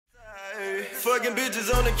Fucking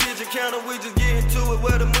bitches on the kitchen counter, we just getting to it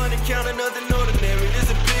where the money counter, nothing ordinary.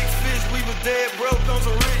 This a big fish, we was dead broke on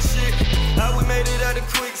some rich shit. How we made it out of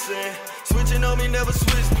quicksand. Switching on me, never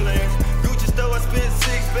switch plans. Gucci store, I spent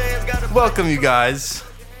 6 bands. Welcome, you guys.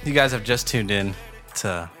 You guys have just tuned in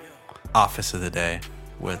to Office of the Day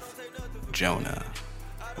with Jonah.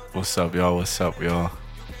 What's up, y'all? What's up, y'all?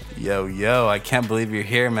 Yo, I can't believe you're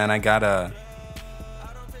here, man. I got a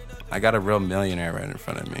real millionaire right in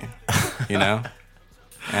front of me, you know?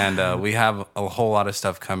 And we have a whole lot of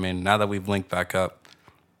stuff coming. Now that we've linked back up,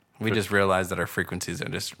 we just realized that our frequencies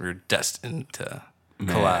we're destined to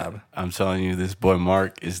collab. I'm telling you, this boy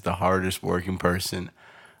Mark is the hardest working person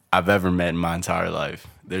I've ever met in my entire life.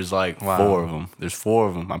 There's like 4 of them. There's 4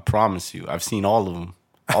 of them, I promise you. I've seen all of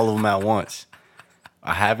them at once.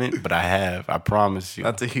 I haven't, but I have. I promise you.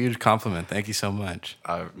 That's a huge compliment. Thank you so much.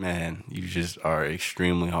 Man, you just are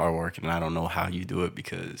extremely hardworking. And I don't know how you do it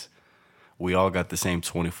because we all got the same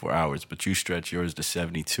 24 hours, but you stretch yours to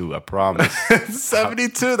 72. I promise.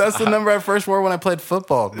 72? That's the number I first wore when I played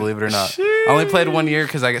football, believe it or not. Sheesh. I only played 1 year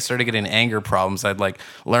because I started getting anger problems. I'd like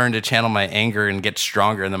learn to channel my anger and get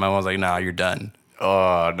stronger. And then my mom was like, nah, you're done.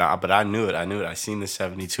 Oh, nah, but I knew it. I seen the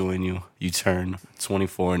 72 in you. You turn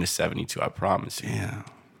 24 into 72, I promise you. Yeah,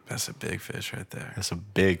 that's a big fish right there. That's a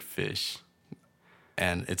big fish.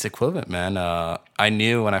 And it's equivalent, man. I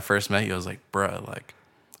knew when I first met you, I was like, bro, like,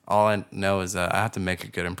 all I know is that I have to make a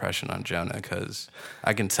good impression on Jonah because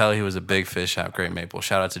I can tell he was a big fish at Great Maple.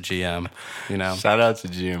 Shout out to GM, you know? Shout out to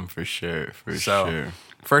GM for sure, sure.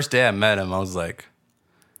 First day I met him, I was like,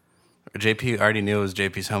 JP, I already knew it was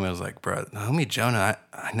JP's homie. I was like, bro, the homie Jonah,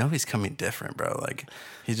 I know he's coming different, bro. Like,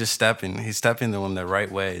 he's stepping in the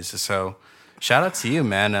right ways. So, shout out to you,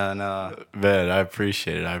 man. And, man, I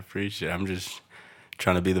appreciate it. I'm just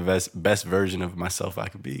trying to be the best version of myself I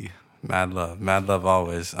could be. Mad love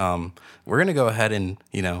always. We're going to go ahead and,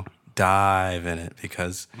 dive in it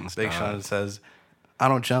because Big Sean says, I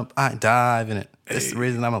don't jump, I dive in it. It's the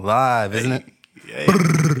reason I'm alive, isn't it?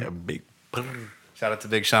 Yeah, big. Shout out to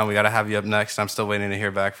Big Sean. We got to have you up next. I'm still waiting to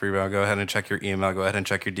hear back for you, bro. Go ahead and check your email. Go ahead and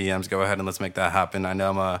check your DMs. Go ahead and let's make that happen. I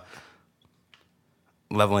know I'm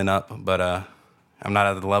leveling up, but I'm not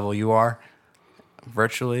at the level you are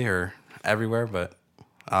virtually or everywhere, but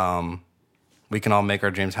we can all make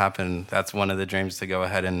our dreams happen. That's one of the dreams, to go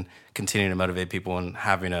ahead and continue to motivate people and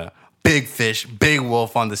having a big fish, big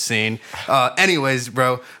wolf on the scene. Anyways,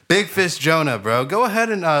 bro, Big Fish Jonah, bro. Go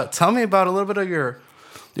ahead and tell me about a little bit of your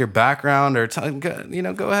background, or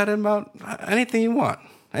go ahead and about anything you want.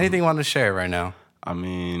 Anything you want to share right now. I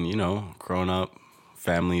mean, growing up,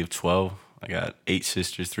 family of 12. I got 8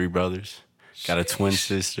 sisters, 3 brothers. Got a twin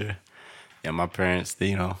sister. Yeah, my parents,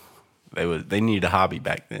 they needed a hobby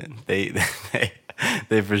back then.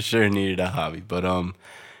 They for sure needed a hobby. But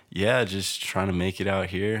yeah, just trying to make it out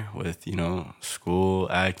here with, school,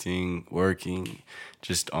 acting, working,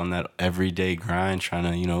 just on that everyday grind,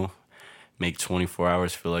 trying to, make 24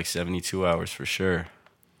 hours feel like 72 hours for sure.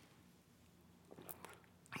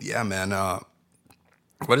 Yeah, man.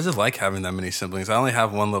 What is it like having that many siblings? I only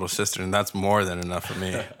have 1 little sister, and that's more than enough for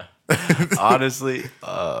me. Honestly,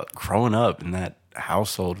 growing up in that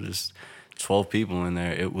household, just 12 people in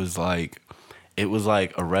there, it was like a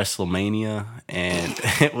WrestleMania, and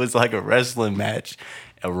it was like a wrestling match,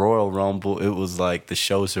 a Royal Rumble. It was like the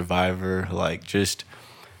show Survivor, like just,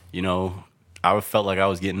 I felt like I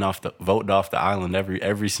was getting voted off the island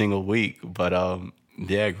every single week. But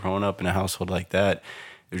yeah, growing up in a household like that,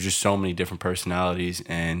 there's just so many different personalities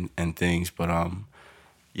and things. But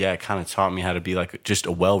yeah, it kind of taught me how to be like just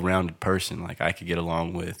a well-rounded person. Like I could get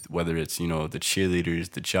along with whether it's the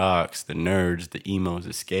cheerleaders, the jocks, the nerds, the emos,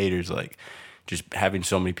 the skaters. Like just having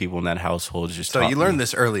so many people in that household just. So you learned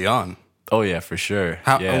this early on. Oh yeah, for sure.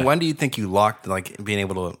 When do you think you locked like being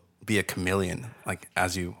able to be a chameleon, like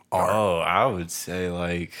as you are? Oh, I would say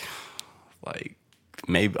like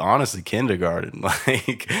maybe honestly kindergarten.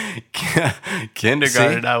 Like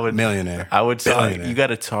kindergarten. See? I would millionaire. I would say you got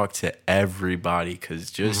to talk to everybody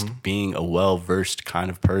because just being a well-versed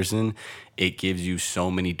kind of person, it gives you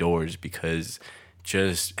so many doors because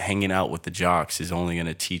just hanging out with the jocks is only going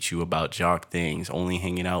to teach you about jock things. Only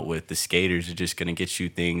hanging out with the skaters is just going to get you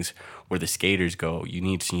things where the skaters go. You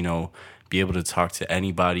need to, be able to talk to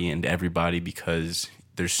anybody and everybody because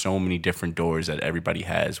there's so many different doors that everybody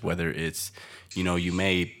has, whether it's, you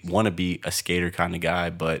may want to be a skater kind of guy,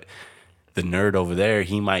 but the nerd over there,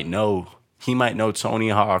 he might know Tony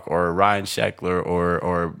Hawk or Ryan Sheckler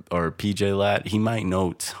or PJ Latt. He might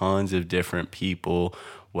know tons of different people,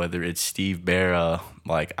 whether it's Steve Barra.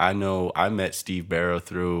 Like I met Steve Barra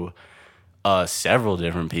through Several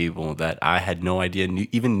different people that I had no idea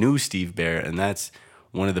even knew Steve Barrett, and that's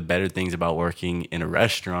one of the better things about working in a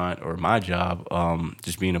restaurant or my job,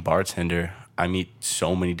 just being a bartender. I meet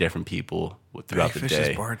so many different people throughout the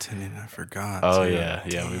day. Is bartending, I forgot. Oh, yeah.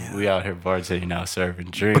 We out here bartending now, serving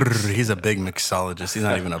drinks. He's a big mixologist. He's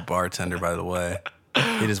not even a bartender, by the way.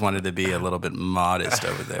 He just wanted to be a little bit modest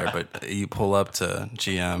over there. But you pull up to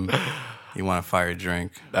GM, you want to fire a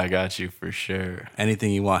drink. I got you for sure.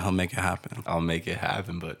 Anything you want, he'll make it happen. I'll make it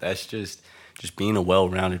happen. But that's just being a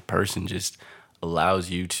well-rounded person just allows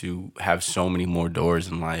you to have so many more doors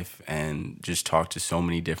in life and just talk to so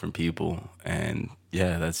many different people. And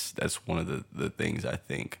yeah, that's one of the things I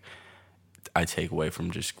think I take away from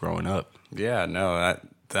just growing up. Yeah, no,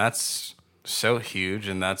 that's so huge.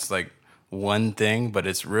 And that's like one thing, but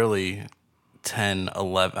it's really 10,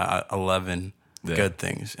 11 good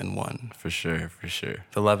things in one. For sure. The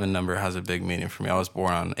 11 number has a big meaning for me. I was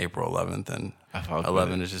born on April 11th, and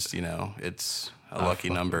 11 is just, it's a lucky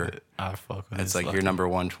number. I fuck with it. It's like you're number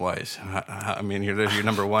one twice. I mean, you're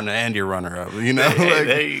number one and you're runner up. Hey,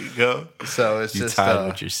 there you go. So it's you just tied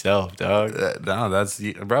with yourself, dog. No, that's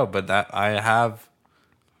bro. But that I have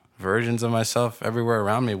versions of myself everywhere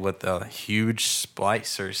around me with a huge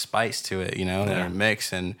spice to it. And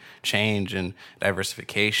mix and change and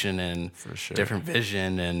diversification and for sure different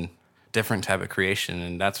vision and different type of creation,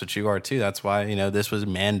 and that's what you are too. That's why this was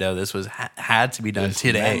Mando. This was had to be done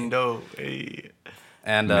today. Mando, hey.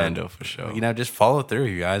 And Mando for sure. Just follow through,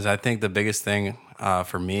 you guys. I think the biggest thing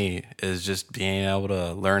for me is just being able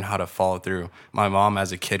to learn how to follow through. My mom,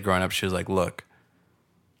 as a kid growing up, she was like, "Look,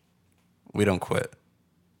 we don't quit.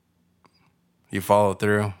 You follow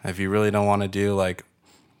through. If you really don't want to do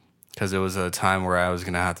because it was a time where I was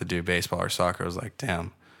gonna have to do baseball or soccer. I was like,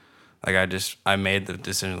 damn." I made the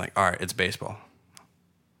decision, all right, it's baseball.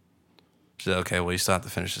 She said, okay, well, you still have to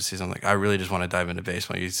finish the season. I'm like, I really just want to dive into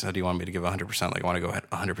baseball. You said you want me to give 100%. I want to go ahead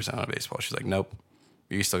 100% on baseball. She's like, nope,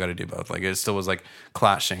 you still got to do both. It still was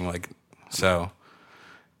clashing. So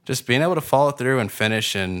just being able to follow through and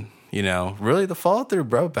finish and, really the follow through,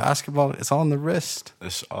 bro. Basketball, it's all in the wrist.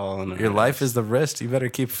 It's all in the Your wrist. life is the wrist. You better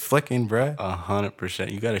keep flicking, bro.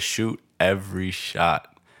 100%. You got to shoot every shot.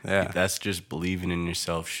 Yeah. That's just believing in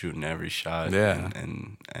yourself, shooting every shot. Yeah.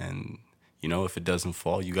 And if it doesn't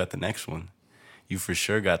fall, you got the next one. You for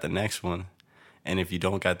sure got the next one. And if you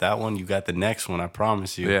don't got that one, you got the next one, I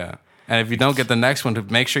promise you. Yeah. And if you don't get the next one, to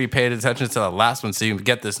make sure you pay attention to the last one so you can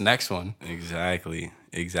get this next one. Exactly.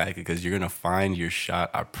 Because you're going to find your shot,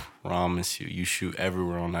 I promise you. You shoot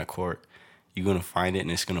everywhere on that court. You're going to find it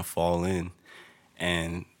and it's going to fall in.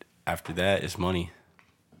 And after that, it's money.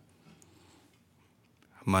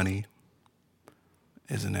 Money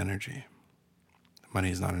is an energy.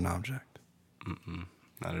 Money is not an object.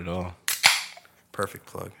 Not at all. Perfect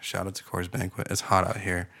plug. Shout out to Coors Banquet. It's hot out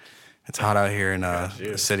here. It's hot out here in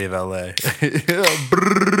the city of LA.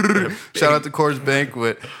 Shout out to Coors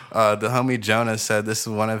Banquet. The homie Jonah said this is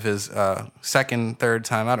one of his second, third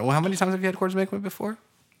time out. How many times have you had Coors Banquet before?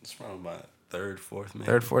 It's probably my third, fourth, maybe.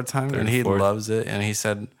 Third, fourth time? Third, and he fourth. loves it. And he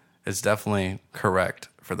said it's definitely correct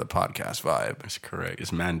for the podcast vibe. That's correct.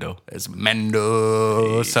 It's Mando. It's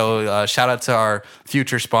Mendo. Hey. So shout out to our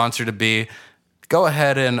future sponsor to be. Go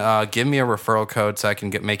ahead and give me a referral code so I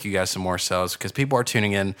can make you guys some more sales because people are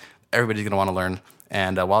tuning in. Everybody's going to want to learn.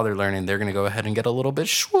 And while they're learning, they're going to go ahead and get a little bit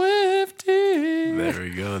swifty. There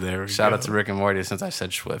we go. Shout out to Rick and Morty since I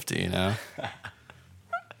said swifty,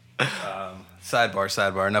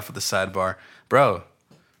 Sidebar. Enough with the sidebar. Bro,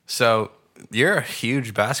 so you're a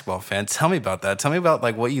huge basketball fan. Tell me about that. Tell me about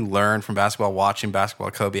what you learned from basketball, watching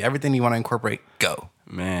basketball, Kobe. Everything you want to incorporate, go.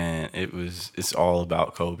 Man, it's all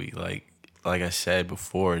about Kobe. Like I said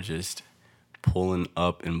before, just pulling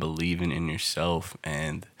up and believing in yourself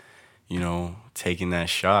and, taking that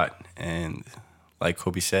shot. And like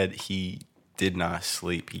Kobe said, he did not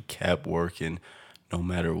sleep. He kept working no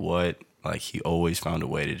matter what. He always found a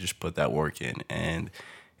way to just put that work in. And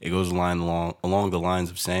it goes along the lines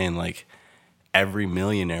of saying, every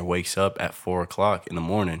millionaire wakes up at 4 o'clock in the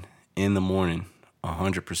morning,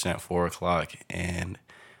 100% 4 o'clock. And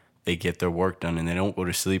they get their work done and they don't go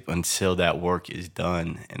to sleep until that work is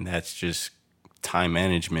done. And that's just time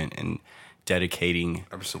management and dedicating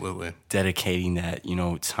that,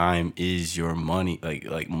 time is your money.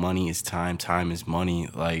 Like money is time is money.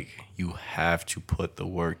 You have to put the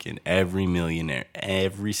work in. Every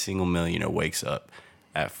single millionaire wakes up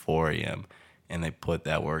at 4 a.m. and they put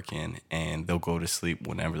that work in and they'll go to sleep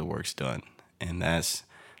whenever the work's done. And that's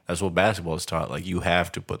That's what basketball is taught. Like, you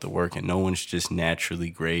have to put the work in. No one's just naturally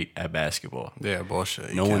great at basketball. Yeah,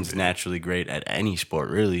 bullshit. No one's naturally great at any sport,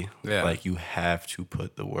 really. Yeah. Like, you have to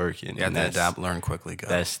put the work in. You have to adapt, learn quickly, go.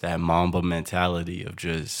 That's that Mamba mentality of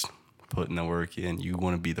just putting the work in. You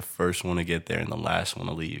want to be the first one to get there and the last one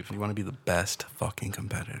to leave. You want to be the best fucking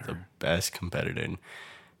competitor. The best competitor. And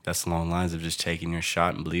that's along the lines of just taking your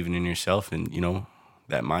shot and believing in yourself, and, you know,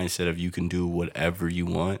 that mindset of you can do whatever you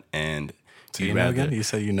want. And so you know again? You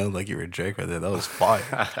said like you were Drake right there. That was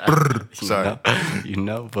fire. Sorry.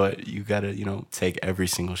 But you got to, you know, take every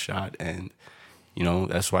single shot. And, you know,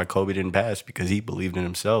 that's why Kobe didn't pass, because he believed in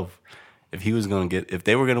himself. If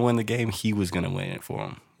they were going to win the game, he was going to win it for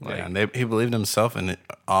them. Like, yeah, and he believed in himself, and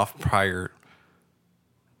off prior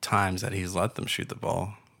times that he's let them shoot the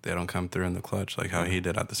ball, they don't come through in the clutch like how he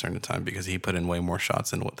did at the certain time, because he put in way more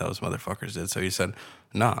shots than what those motherfuckers did. So he said,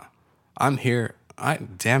 nah, I'm here. I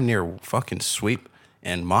damn near fucking sweep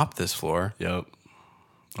and mop this floor. Yep.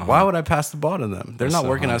 Why would I pass the ball to them? They're not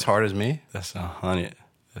working as hard as me. That's 100.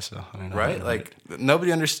 That's 100. Right? Like,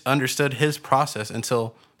 nobody understood his process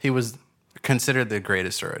until he was considered the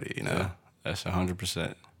greatest already, you know? Yeah, that's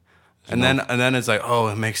 100%. And then it's like, oh,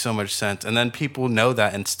 it makes so much sense. And then people know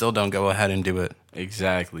that and still don't go ahead and do it.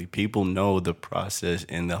 Exactly. People know the process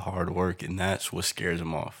and the hard work, and that's what scares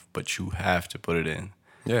them off. But you have to put it in.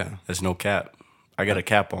 Yeah. There's no cap. I got a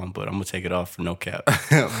cap on, but I'm going to take it off for no cap.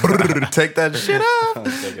 Take that shit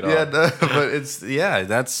off. Take it off. But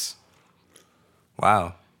that's,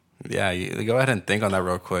 wow. Yeah, you go ahead and think on that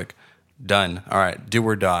real quick. Done. All right, do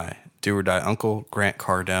or die. Do or die. Uncle Grant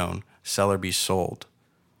Cardone, sell or be sold,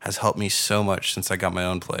 has helped me so much since I got my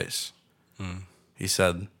own place. He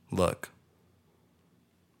said, look,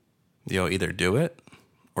 you'll either do it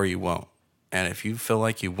or you won't. And if you feel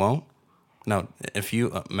like you won't, if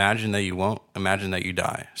you imagine that you won't, imagine that you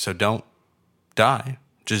die. So don't die,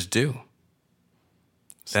 just do.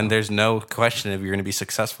 Then there's no question if you're going to be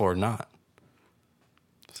successful or not.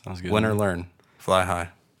 Sounds good. Win or learn, fly high.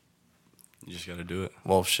 You just got to do it.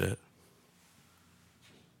 Wolf shit.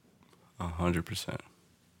 100%.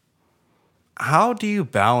 How do you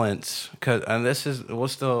balance? And this is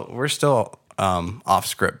we're still off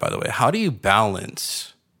script, by the way. How do you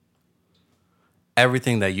balance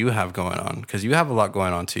everything that you have going on? Because you have a lot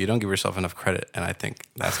going on too. You don't give yourself enough credit, and I think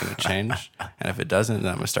that's going to change. And if it doesn't,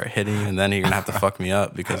 then I'm going to start hitting you, and then you're going to have to fuck me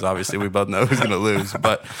up, because obviously we both know who's going to lose.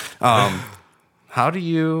 But how do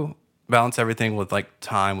you balance everything with like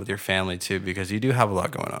time with your family too? Because you do have a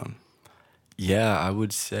lot going on. Yeah, I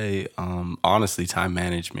would say, honestly, time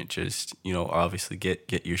management. Just, you know, obviously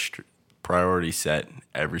get your priorities set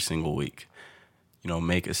every single week. You know,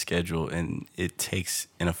 make a schedule, and it takes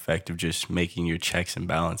an effect of just making your checks and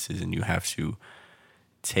balances, and you have to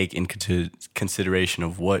take into consideration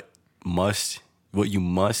of what you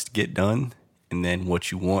must get done, and then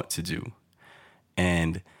what you want to do.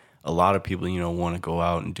 And a lot of people, you know, want to go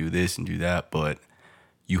out and do this and do that, but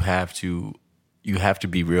you have to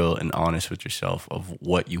be real and honest with yourself of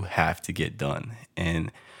what you have to get done.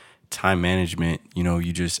 And time management, you know,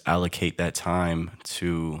 you just allocate that time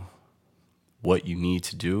to what you need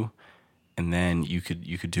to do, and then you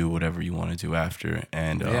could do whatever you want to do after.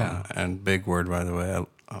 And and big word, by the way.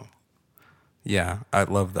 I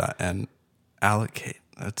love that. And allocate.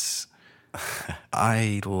 That's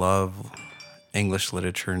I love English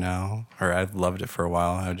literature now, or I've loved it for a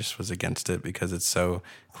while. I just was against it because it's so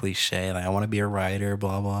cliche. Like, I want to be a writer,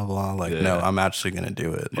 blah blah blah. Like, no, I'm actually gonna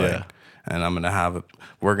do it. Like, and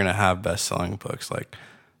we're gonna have best-selling books. Like,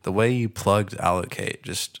 the way you plugged allocate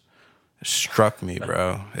just struck me,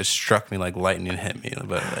 bro. It struck me like lightning hit me,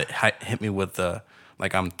 but it hit me with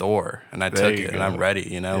like I'm Thor, and I took it, and I'm ready.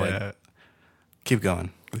 You know, like, keep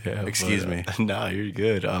going. Yeah, excuse me. Nah, you're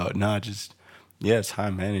good.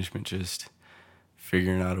 Time management, just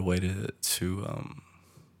figuring out a way to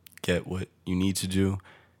get what you need to do,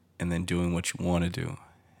 and then doing what you want to do.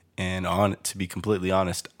 And to be completely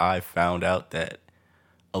honest, I found out that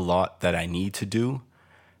a lot that I need to do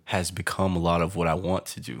has become a lot of what I want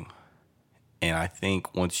to do. And I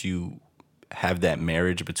think once you have that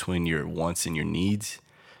marriage between your wants and your needs,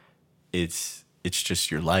 it's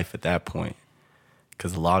just your life at that point.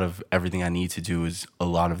 Because a lot of everything I need to do is a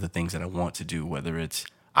lot of the things that I want to do. Whether it's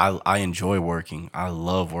I enjoy working, I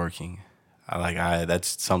love working,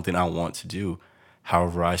 that's something I want to do.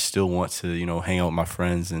 However, I still want to, you know, hang out with my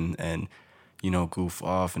friends and you know, goof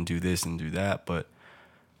off and do this and do that. But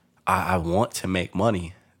I want to make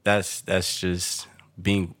money. That's just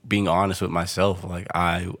being honest with myself. Like,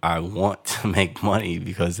 I want to make money,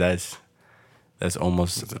 because that's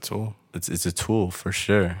almost, it's a tool. It's a tool for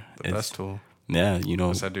sure. The best tool. Yeah, you know,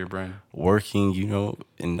 What's that to your brain? working, you know,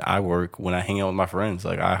 and I work when I hang out with my friends.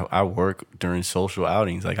 Like I work during social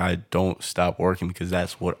outings. Like I don't stop working because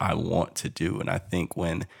that's what I want to do. And I think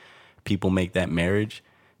when people make that marriage,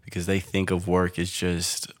 because they think of work as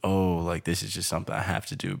just, oh, like this is just something I have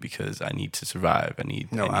to do because I need to survive.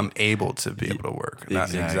 I'm able to be able to work.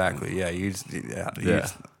 Exactly. Yeah.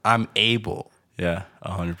 I'm able. Yeah,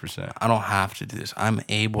 100%. I don't have to do this. I'm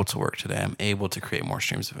able to work today. I'm able to create more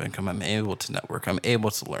streams of income. I'm able to network. I'm able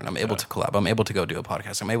to learn. I'm able to collab. I'm able to go do a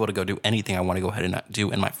podcast. I'm able to go do anything I want to go ahead and do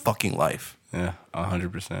in my fucking life. Yeah,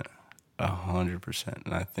 100%. 100%.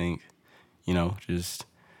 And I think, you know, just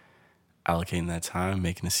allocating that time,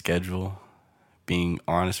 making a schedule, being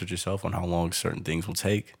honest with yourself on how long certain things will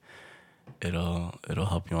take, it'll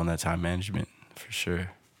help you on that time management for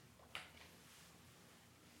sure.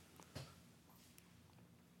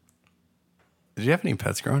 Did you have any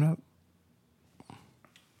pets growing up?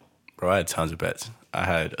 Bro, I had tons of pets. I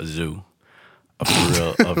had a zoo.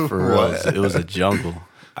 It was a jungle.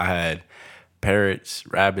 I had parrots,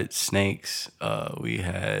 rabbits, snakes. We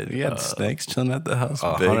had snakes chilling at the house.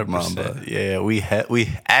 100%. Yeah, we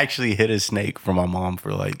actually hid a snake from my mom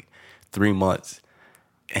for like 3 months.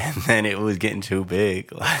 And then it was getting too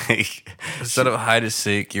big. Like instead of hide and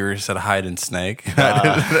seek, you said hide and snake.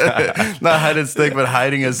 Not hide and snake, but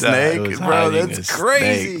hiding a snake. Bro, that's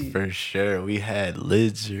crazy. For sure. We had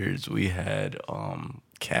lizards. We had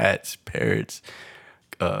cats, parrots,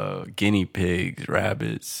 guinea pigs,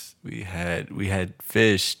 rabbits. We had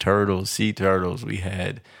fish, turtles, sea turtles. We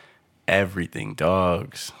had everything.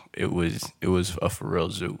 Dogs. It was a for real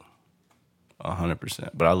zoo.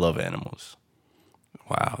 100%. But I love animals.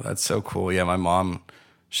 Wow, that's so cool. Yeah, my mom,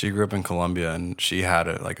 she grew up in Colombia and she had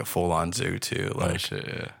a full-on zoo too. Like, shit,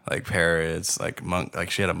 yeah. Like parrots, like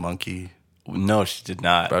she had a monkey. No, she did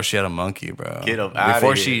not. Bro, she had a monkey, bro. Get up out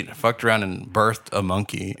Before of she here. fucked around and birthed a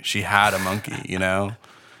monkey, she had a monkey, you know?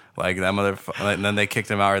 Like that motherfucker, and then they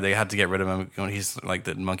kicked him out, or they had to get rid of him when he's like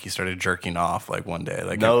the monkey started jerking off like one day,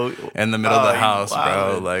 like in the middle of the house,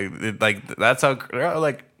 bro. Like that's how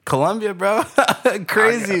like Colombia, bro.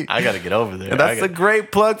 Crazy. I gotta get over there. And that's a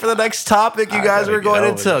great plug for the next topic, you guys. We're going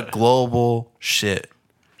into global shit.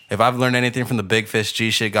 If I've learned anything from the Big Fish G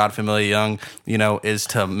shit, God Familia Young, you know, is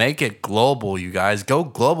to make it global, you guys. Go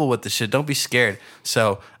global with the shit. Don't be scared.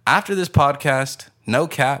 So after this podcast, no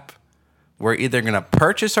cap, we're either going to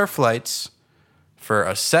purchase our flights for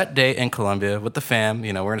a set date in Colombia with the fam.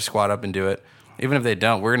 You know, we're going to squad up and do it. Even if they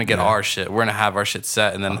don't, we're going to get our shit. We're going to have our shit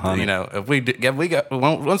set. And then, you know,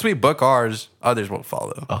 once we book ours, others will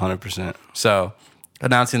follow. 100%. So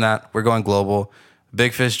announcing that, we're going global.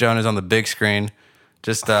 Big Fish Joan is on the big screen.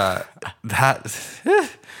 Just that,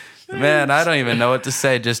 man, I don't even know what to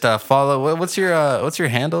say. Just follow. What's your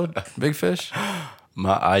handle, Big Fish?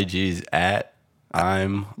 My IG is at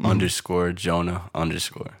I'm _ Jonah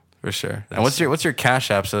 _ For sure. And what's your Cash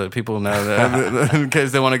App so that people know that in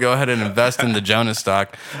case they want to go ahead and invest in the Jonah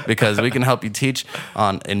stock, because we can help you teach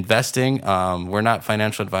on investing. We're not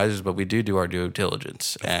financial advisors, but we do our due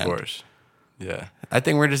diligence. Of course. Yeah. I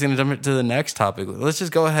think we're just going to jump into the next topic. Let's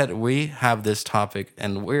just go ahead. We have this topic,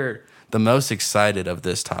 and we're the most excited of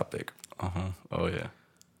this topic. Oh, yeah.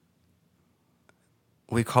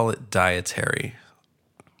 We call it dietary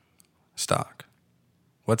stock.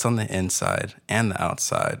 What's on the inside and the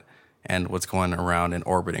outside, and what's going around and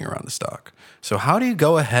orbiting around the stock. So how do you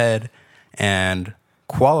go ahead and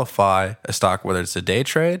qualify a stock, whether it's a day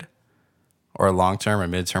trade or a long-term or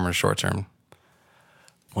mid-term or short-term?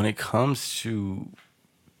 When it comes to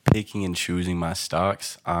picking and choosing my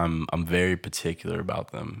stocks, I'm very particular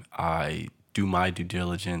about them. I do my due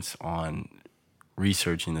diligence on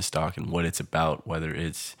researching the stock and what it's about, whether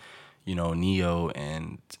it's, you know, NIO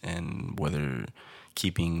and whether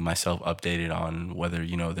keeping myself updated on whether,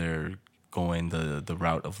 you know, they're going the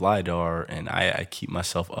route of LiDAR, and I keep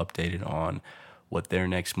myself updated on what their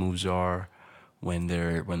next moves are. When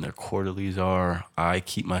their quarterlies are, I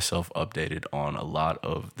keep myself updated on a lot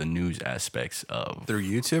of the news aspects of Through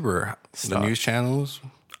YouTube or stock. the news channels?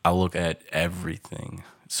 I look at everything.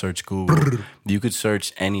 Search Google. You could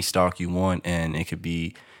search any stock you want, and it could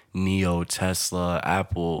be NIO, Tesla,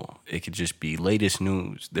 Apple. It could just be latest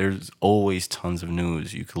news. There's always tons of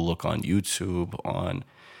news. You could look on YouTube on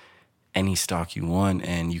any stock you want,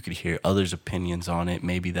 and you could hear others' opinions on it.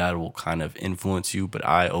 Maybe that will kind of influence you, but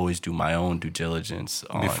I always do my own due diligence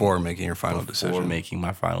Before making your final decision. Before making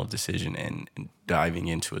my final decision and diving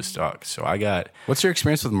into a stock. So I got... What's your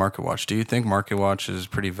experience with MarketWatch? Do you think MarketWatch is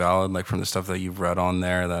pretty valid, like from the stuff that you've read on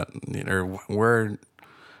there?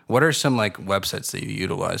 What are some like websites that you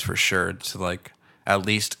utilize for sure to like at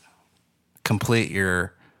least complete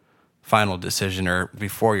your final decision or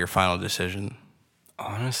before your final decision?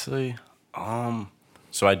 Honestly,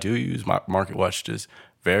 so I do use my MarketWatch just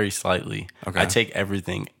very slightly. Okay. I take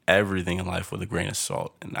everything in life with a grain of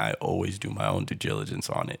salt, and I always do my own due diligence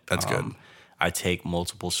on it. That's good. I take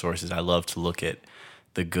multiple sources. I love to look at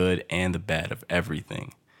the good and the bad of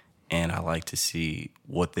everything. And I like to see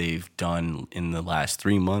what they've done in the last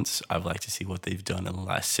 3 months. I'd like to see what they've done in the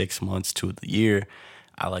last 6 months to the year.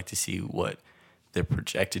 I like to see what they're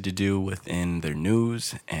projected to do within their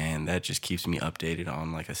news. And that just keeps me updated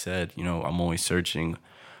on, like I said, I'm always searching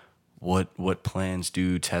what plans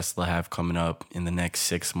do Tesla have coming up in the next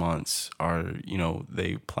 6 months? Are,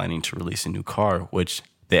 they planning to release a new car, which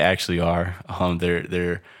they actually are.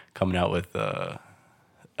 They're coming out with a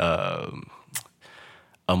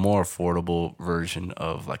more affordable version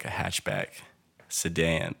of like a hatchback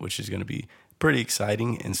sedan, which is going to be pretty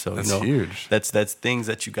exciting. And so That's huge. That's things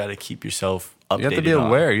that you got to keep yourself updated. You have to be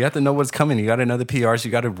aware. You have to know what's coming. You got to know the PRs.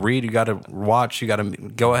 You got to read. You got to watch. You got to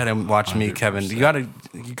go ahead and watch me, Kevin. You got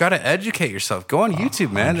to educate yourself. Go on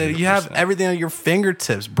YouTube, man. 100%. You have everything at your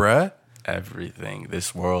fingertips, bruh. Everything.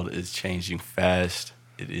 This world is changing fast.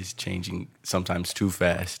 It is changing sometimes too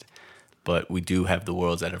fast. But we do have the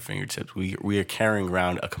worlds at our fingertips. We are carrying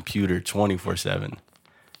around a computer 24/7.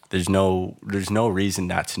 There's no reason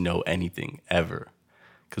not to know anything ever,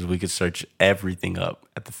 because we could search everything up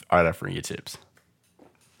at our fingertips.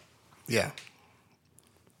 Yeah.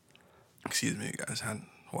 Excuse me, you guys. Had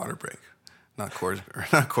water break, not course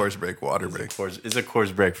break. Water break. It's a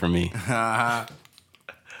course break for me.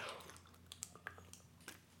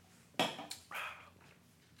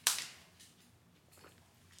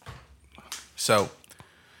 So,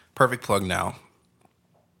 perfect plug now.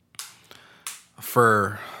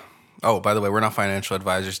 By the way, we're not financial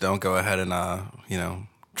advisors. Don't go ahead and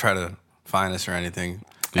try to find us or anything.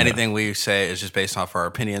 Yeah. Anything we say is just based off our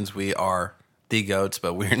opinions. We are the GOATs,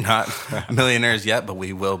 but we're not millionaires yet, but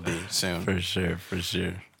we will be soon. For sure.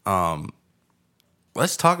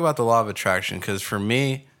 Let's talk about the law of attraction, because for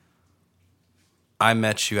me, I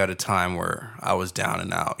met you at a time where I was down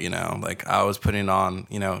and out, like I was putting on,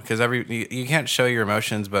 because you can't show your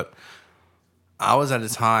emotions, but I was at a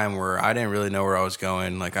time where I didn't really know where I was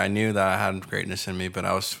going. Like I knew that I had greatness in me, but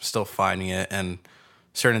I was still finding it. And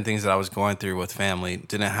certain things that I was going through with family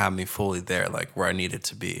didn't have me fully there, like where I needed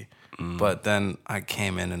to be. But then I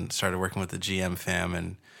came in and started working with the GM fam,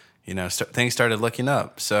 and, things started looking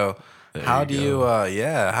up. So how do you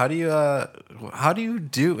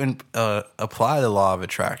apply the law of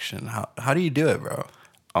attraction? How do you do it, bro?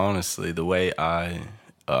 Honestly, the way I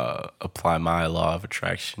apply my law of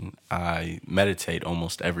attraction, I meditate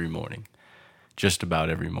almost every morning, just about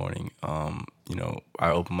every morning. I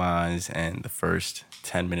open my eyes, and the first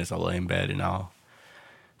 10 minutes I'll lay in bed and I'll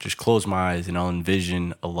just close my eyes and I'll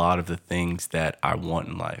envision a lot of the things that I want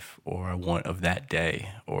in life, or I want of that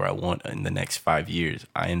day, or I want in the next 5 years.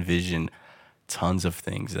 I envision tons of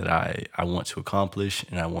things that I want to accomplish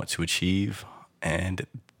and I want to achieve, and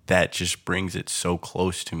that just brings it so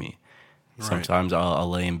close to me. Right. Sometimes I'll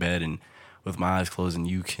lay in bed and with my eyes closed, and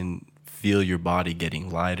you can feel your body getting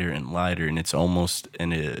lighter and lighter, and it's almost a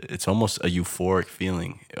euphoric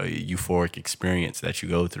feeling, a euphoric experience that you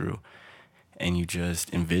go through, and you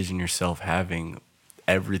just envision yourself having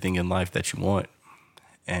everything in life that you want,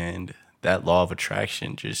 and that law of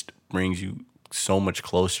attraction just brings you so much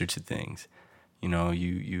closer to things.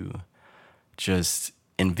 You just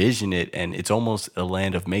envision it, and it's almost a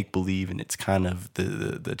land of make-believe, and it's kind of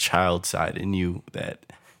the child side in you that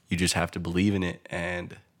you just have to believe in it,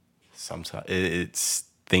 and sometimes it's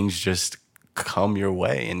things just come your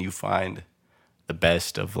way, and you find the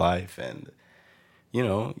best of life, and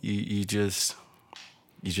you just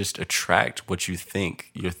attract what you think,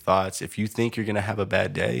 your thoughts. If you think you're gonna have a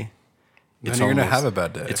bad day, Then you're going to have a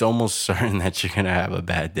bad day. It's almost certain that you're going to have a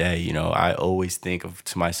bad day. I always think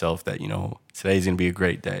to myself that, today's going to be a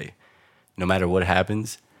great day. No matter what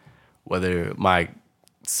happens, whether my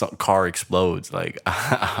car explodes, like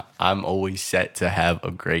I'm always set to have a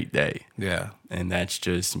great day. Yeah. And that's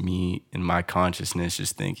just me in my consciousness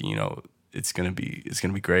just thinking, it's going to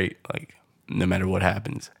be great. Like no matter what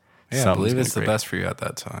happens. Yeah, I believe it's the best for you at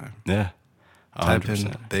that time. Yeah. 100%. Type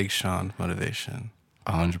in Big Sean motivation.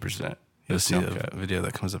 100%. You'll see a video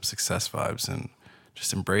that comes up, Success Vibes, and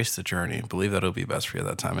just embrace the journey. Believe that it'll be best for you at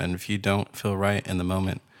that time. And if you don't feel right in the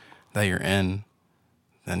moment that you're in,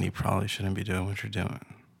 then you probably shouldn't be doing what you're doing.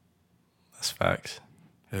 That's facts.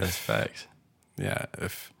 That's facts. Yeah,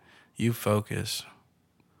 if you focus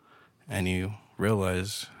and you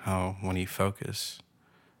realize how when you focus,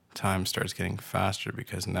 time starts getting faster,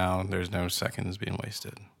 because now there's no seconds being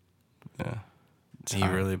wasted. Yeah. You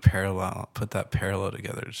really put that parallel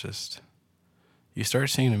together. It's just, you start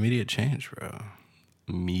seeing immediate change, bro.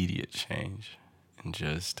 Immediate change and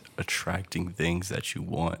just attracting things that you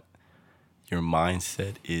want. Your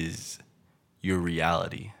mindset is your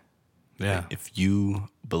reality. Yeah. Like, if you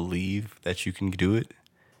believe that you can do it,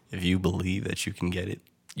 if you believe that you can get it,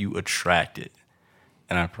 you attract it.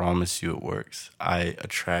 And I promise you it works. I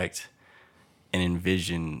attract and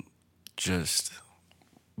envision just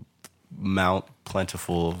mount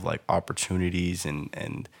plentiful of like opportunities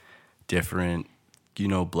and different,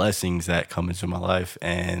 blessings that come into my life.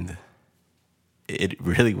 And it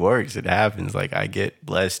really works. It happens. Like, I get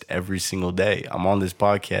blessed every single day. I'm on this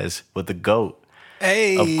podcast with the GOAT.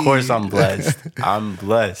 Hey, of course I'm blessed. I'm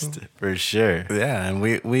blessed for sure. Yeah, and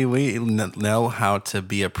we know how to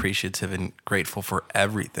be appreciative and grateful for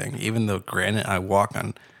everything. Even though granite I walk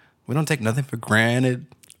on, we don't take nothing for granted.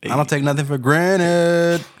 I don't take nothing for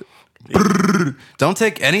granted. Don't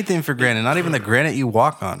take anything for granted. Not even the granite you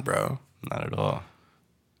walk on, bro. Not at all.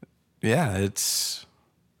 Yeah, it's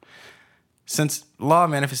since law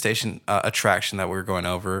of manifestation, attraction that we're going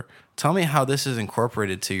over. Tell me how this is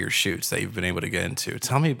incorporated to your shoots that you've been able to get into.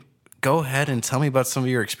 Go ahead and tell me about some of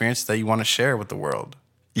your experiences that you want to share with the world.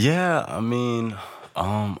 Yeah, I mean,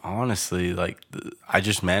 honestly, like, I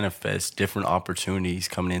just manifest different opportunities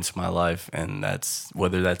coming into my life, and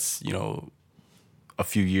whether that's a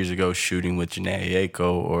few years ago shooting with Janae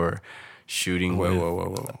Aiko or shooting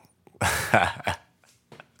Whoa.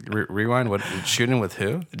 Rewind. What, shooting with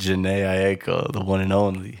who? Janae Aiko, the one and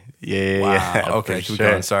only. Yeah. Wow. Okay, keep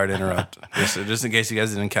going. Sorry to interrupt. Just in case you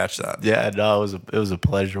guys didn't catch that. Yeah, no, it was a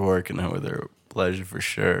pleasure working with her. Pleasure for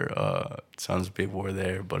sure. Tons of people were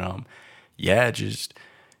there, but just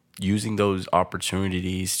using those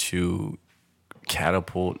opportunities to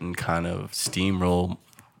catapult and kind of steamroll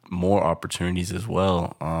more opportunities as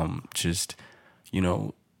well. Like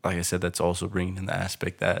I said, that's also bringing in the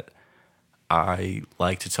aspect that I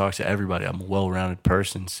like to talk to everybody. I'm a well-rounded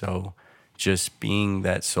person, so just being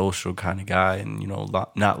that social kind of guy and,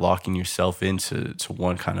 not locking yourself into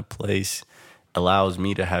one kind of place allows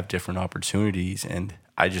me to have different opportunities. And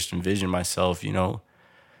I just envision myself,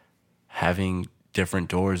 having different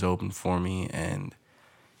doors open for me. And,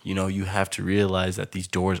 you have to realize that these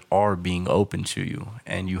doors are being open to you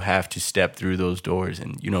and you have to step through those doors.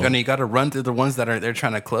 And, and you got to run through the ones that they're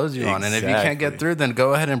trying to close you on. And if you can't get through, then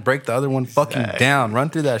go ahead and break the other one fucking down. Run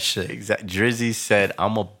through that shit. Exactly. Drizzy said,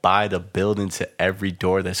 I'm going to buy the building to every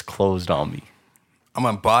door that's closed on me. I'm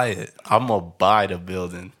going to buy it. I'm going to buy the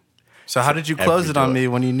building. So how did you close it on me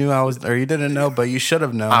when you knew or you didn't know, but you should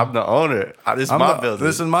have known? I'm the owner. This is my building.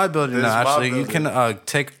 This is my building now. Actually, you can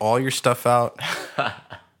take all your stuff out.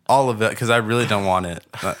 All of it, because I really don't want it.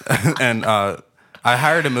 And I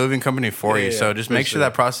hired a moving company for you, so just make sure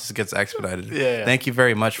that process gets expedited. Yeah. Thank you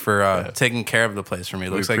very much for taking care of the place for me.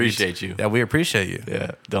 We appreciate you. Yeah, we appreciate you.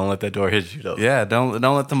 Yeah, don't let that door hit you, though. Yeah, don't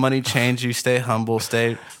let the money change you. Stay humble,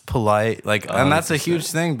 stay polite. And that's a huge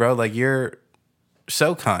thing, bro. Like, you're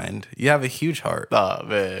so kind. You have a huge heart. Oh,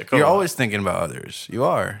 man. You're always thinking about others. You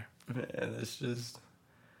are. Man, it's just...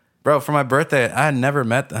 Bro, for my birthday, I had never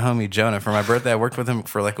met the homie Jonah. For my birthday, I worked with him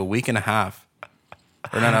for like a week and a half.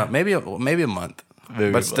 Or no, maybe a month.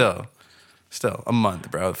 But still a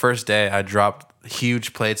month, bro. The first day, I dropped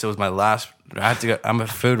huge plates. It was my last. I had to go. I'm a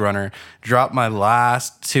food runner. Dropped my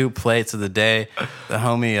last 2 plates of the day. The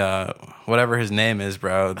homie, whatever his name is,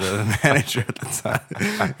 bro, the manager at the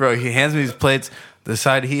time, bro, he hands me these plates. The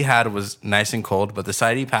side he had was nice and cold, but the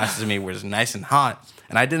side he passes to me was nice and hot.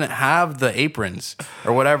 And I didn't have the aprons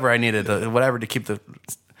or whatever I needed, to keep the...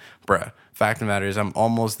 Bruh, fact of the matter is I'm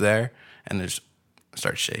almost there, and there's...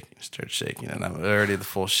 Start shaking, and I'm already the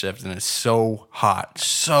full shift, and it's so hot.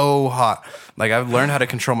 Like, I've learned how to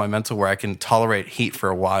control my mental where I can tolerate heat for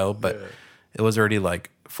a while, but it was already like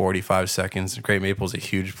 45 seconds. Great Maple's a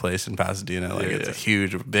huge place in Pasadena. Like, it's a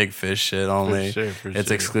huge, big fish shit only. For sure.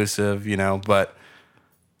 It's exclusive, but...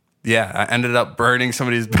 Yeah, I ended up burning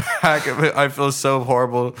somebody's back. I feel so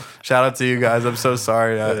horrible. Shout out to you guys. I'm so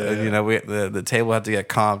sorry. The table had to get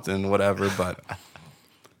comped and whatever, but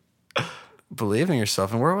believe in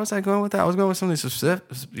yourself. And where was I going with that? I was going with something specific.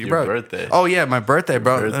 Your birthday. Oh, yeah, my birthday,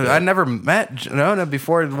 bro. I never met Jonah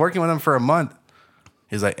before working with him for a month.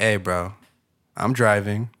 He's like, hey, bro, I'm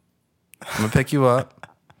driving. I'm going to pick you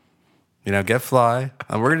up. Get fly.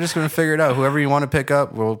 And we're just going to figure it out. Whoever you want to pick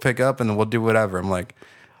up, we'll pick up, and then we'll do whatever. I'm like...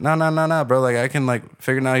 No, bro. Like, I can,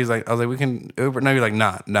 figure it out. He's like, I was like, we can Uber. No, you're like,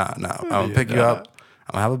 nah. I'm going to pick you up.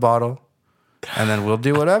 I'm going to have a bottle. And then we'll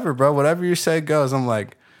do whatever, bro. Whatever you say goes. I'm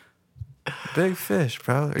like, Big Fish,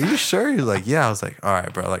 bro. Are you sure? He's like, yeah. I was like, all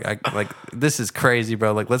right, bro. Like this is crazy,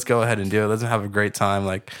 bro. Like, let's go ahead and do it. Let's have a great time.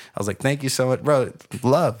 Like, I was like, thank you so much, bro.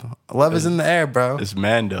 Love is in the air, bro. It's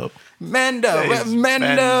Mando. Mando. It's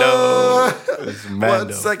Mando. It's Mando.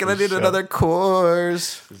 1 second, I need another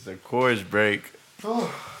course. It's a course break.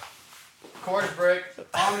 Course break.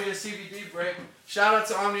 Omnia CBD break. Shout out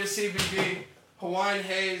to Omnia CBD. Hawaiian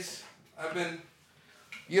Haze. I've been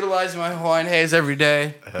utilizing my Hawaiian Haze every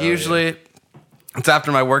day. Hell Usually, it's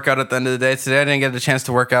after my workout at the end of the day. Today, I didn't get a chance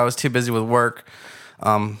to work out. I was too busy with work.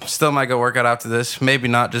 Still might go work out after this. Maybe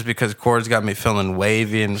not, just because Core's got me feeling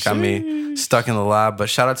wavy and got me stuck in the lab. But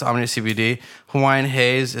shout out to Omnia CBD. Hawaiian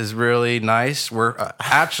Haze is really nice. We're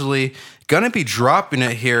actually going to be dropping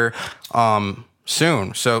it here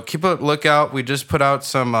soon. So keep a lookout. We just put out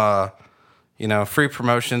some free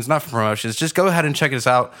promotions, not for promotions. Just go ahead and check us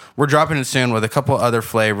out. We're dropping it soon with a couple other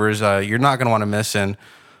flavors. You're not going to want to miss. And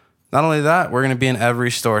not only that, we're going to be in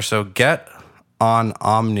every store. So get on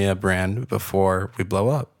Omnia brand before we blow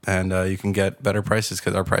up. And you can get better prices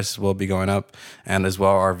because our prices will be going up. And as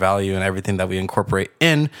well, our value and everything that we incorporate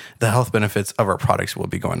in the health benefits of our products will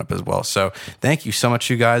be going up as well. So thank you so much,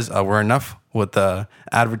 you guys. We're enough with the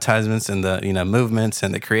advertisements and the movements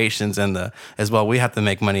and the creations and as well. We have to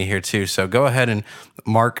make money here too. So go ahead and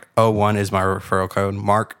Mark01 is my referral code.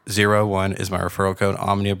 Mark01 is my referral code.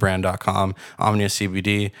 OmniaBrand.com. Omnia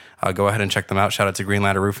CBD. Go ahead and check them out. Shout out to Green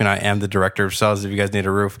Ladder Roofing. I am the director of sales. If you guys need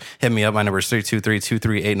a roof, hit me up. My number is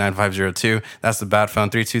 323-238-9502. That's the bad phone.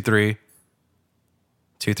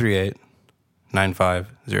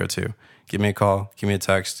 323-238-9502. Give me a call. Give me a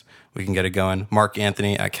text. We can get it going. Mark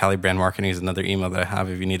Anthony at Cali Brand Marketing is another email that I have.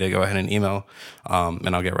 If you need to go ahead and email,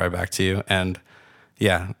 and I'll get right back to you. And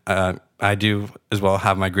yeah, I do as well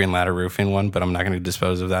have my Green Ladder Roofing one, but I'm not going to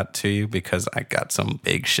dispose of that to you because I got some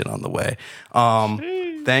big shit on the way.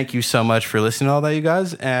 Thank you so much for listening to all that, you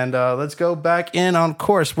guys. And let's go back in on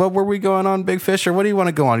course. What were we going on, Big Fish, or what do you want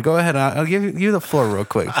to go on? Go ahead. I'll give you the floor real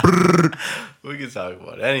quick. We can talk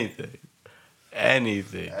about anything.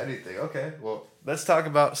 Anything. Okay. Well, let's talk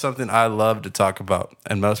about something I love to talk about,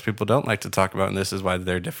 and most people don't like to talk about, and this is why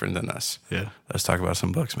they're different than us. Yeah. Let's talk about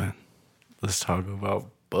some books, man. Let's talk about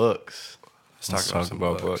books. Let's talk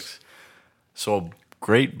about books. So a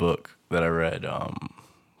great book that I read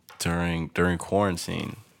during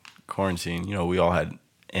quarantine. We all had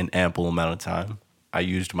an ample amount of time. I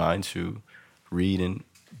used mine to read and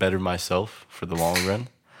better myself for the long run.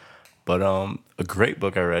 But a great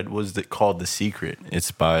book I read was called The Secret. It's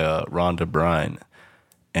by Rhonda Byrne.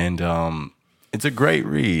 And it's a great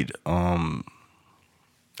read. A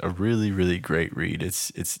really, really great read.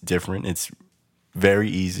 It's different. It's very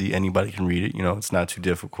easy. Anybody can read it. It's not too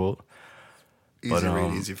difficult. Easy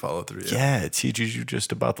read, easy follow through. Yeah, it teaches you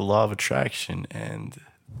just about the law of attraction. And,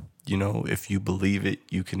 if you believe it,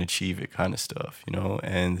 you can achieve it kind of stuff,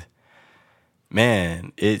 And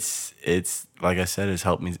man, it's like I said, it's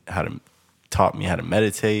taught me how to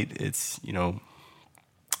meditate. It's,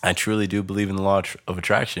 I truly do believe in the law of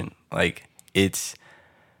attraction. Like it's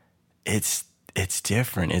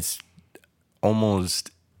different. It's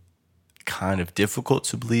almost kind of difficult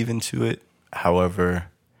to believe into it. However,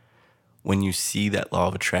 when you see that law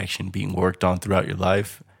of attraction being worked on throughout your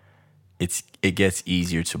life, it gets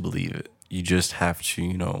easier to believe it. You just have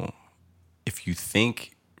to, if you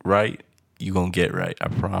think right, you're going to get right. I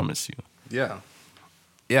promise you. Yeah.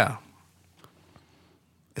 Yeah.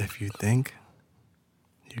 If you think,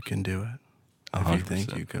 you can do it. If 100%. you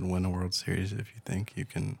think you can win a World Series, if you think you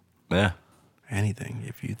can anything,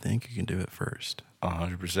 if you think you can do it first.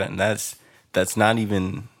 100%. And that's not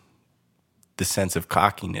even the sense of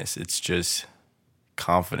cockiness. It's just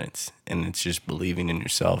confidence, and it's just believing in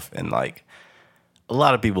yourself. And like a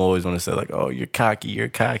lot of people always want to say like, oh, you're cocky,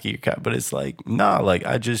 but it's like, nah, like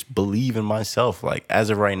I just believe in myself. Like as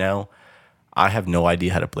of right now, I have no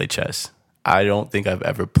idea how to play chess. I don't think I've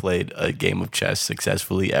ever played a game of chess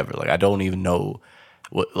successfully ever. Like I don't even know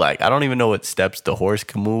what steps the horse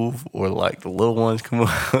can move or like the little ones can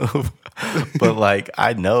move. But like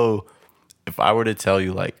I know if I were to tell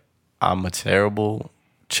you like I'm a terrible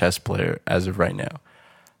chess player as of right now.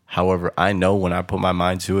 However, I know when I put my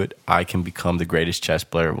mind to it, I can become the greatest chess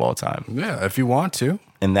player of all time. Yeah, if you want to.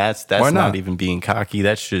 And that's not even being cocky.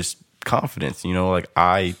 That's just confidence. Like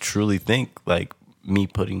I truly think like me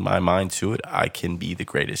putting my mind to it, I can be the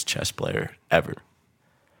greatest chess player ever.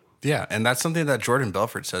 Yeah, and that's something that Jordan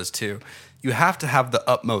Belfort says too. You have to have the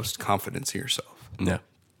utmost confidence in yourself. Yeah.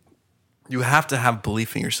 You have to have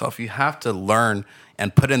belief in yourself. You have to learn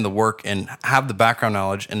and put in the work and have the background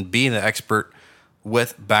knowledge and be the expert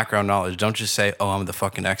with background knowledge. Don't just say, "Oh, I'm the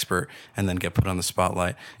fucking expert," and then get put on the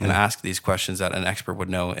spotlight and ask these questions that an expert would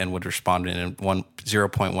know and would respond in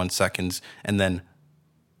 0.1 seconds, and then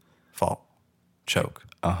fall, choke.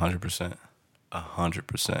 100%,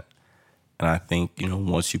 100%. And I think, you know,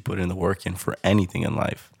 once you put in the work in for anything in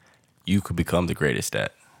life, you could become the greatest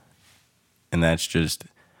at. And that's just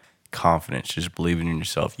confidence, just believing in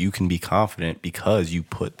yourself. You can be confident because you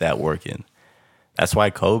put that work in. That's why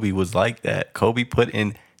Kobe was like that. Kobe put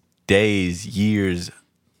in days, years,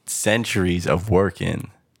 centuries of work in.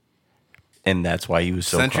 And that's why he was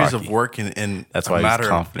so Centuries cocky. of work in That's a why he was matter of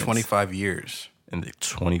confident. 25 years. In the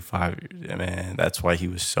 25 years, man, that's why he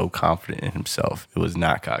was so confident in himself. It was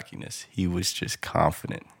not cockiness. He was just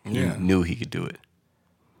confident. He Yeah. knew he could do it.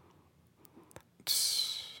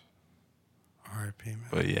 R.I.P. man.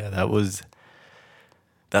 But yeah,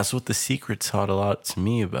 that's what The Secret taught a lot to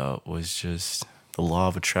me about, was just the law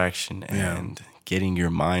of attraction and getting your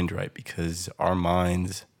mind right, because our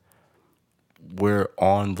minds, we're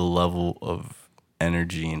on the level of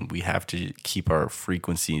energy and we have to keep our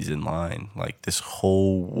frequencies in line. Like, this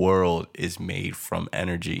whole world is made from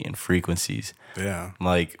energy and frequencies. Yeah.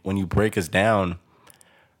 Like, when you break us down,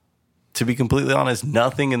 to be completely honest,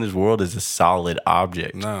 nothing in this world is a solid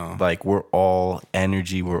object. No. Like, we're all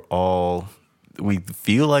energy. We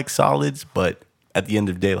feel like solids, but at the end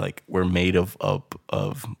of the day, like, we're made of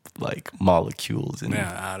like molecules and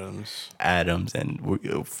atoms, and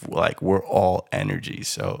we're all energy.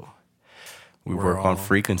 So we work on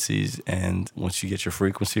frequencies, and once you get your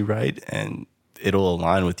frequency right, and it'll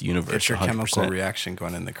align with the universe. Get your 100%. chemical reaction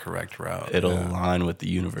going in the correct route. It'll align with the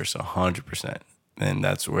universe 100%. And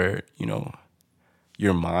that's where, you know,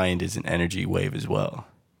 your mind is an energy wave as well.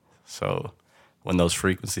 So when those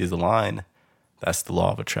frequencies align, that's the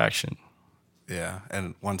law of attraction. Yeah,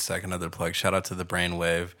 and 1 second, another plug. Shout out to the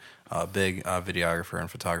Brainwave, big videographer and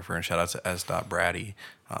photographer, and shout out to S. Brady,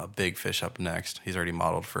 big fish up next. He's already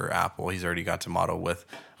modeled for Apple. He's already got to model with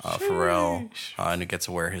Pharrell, and he gets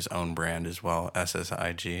to wear his own brand as well,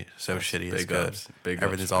 SSIG. So That's shitty, it's big good. ups. Big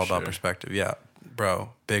Everything's ups all for about sure. perspective. Yeah,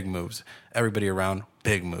 bro, big moves. Everybody around,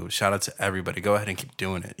 big moves. Shout out to everybody. Go ahead and keep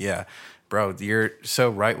doing it. Yeah, bro, you're so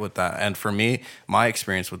right with that. And for me, my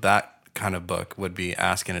experience with that kind of book would be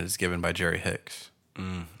Asking It Is Given by Jerry Hicks.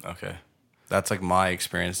 Okay. That's like my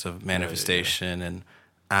experience of manifestation and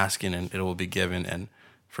asking and it will be given. And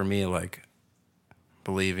for me, like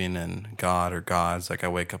believing in God or gods, like I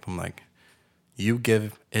wake up, I'm like, you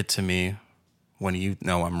give it to me when you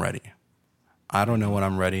know I'm ready. I don't know when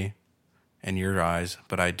I'm ready in your eyes,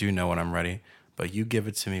 but I do know when I'm ready. But you give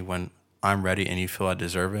it to me when I'm ready and you feel I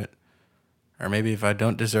deserve it. Or maybe if I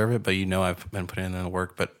don't deserve it, but you know I've been putting in the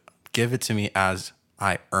work, but give it to me as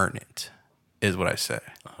I earn it, is what I say.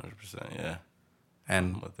 100%, yeah.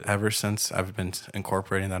 And ever since I've been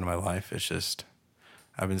incorporating that in my life, it's just,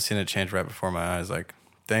 I've been seeing it change right before my eyes. Like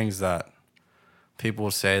things that people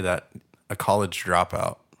will say that a college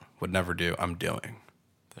dropout would never do, I'm doing.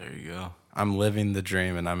 There you go. I'm living the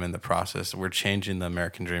dream and I'm in the process. We're changing the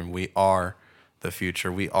American dream. We are the future.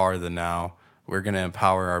 We are the now. We're going to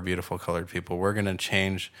empower our beautiful colored people. We're going to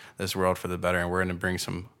change this world for the better, and we're going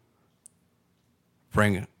to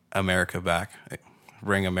bring America back.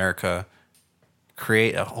 Bring America,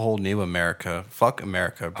 create a whole new America. Fuck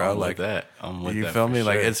America, bro. I'm like with that. I'm with you that feel for me?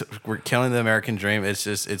 Like sure. we're killing the American dream. It's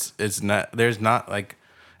just it's not, there's not like,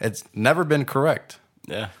 it's never been correct.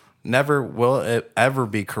 Yeah. Never will it ever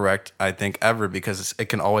be correct, I think, ever, because it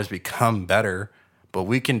can always become better. But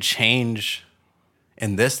we can change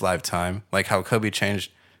in this lifetime, like how Kobe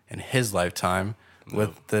changed in his lifetime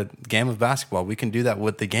with the game of basketball. We can do that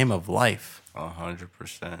with the game of life.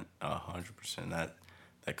 100%. 100%.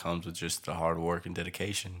 That comes with just the hard work and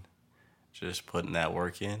dedication. Just putting that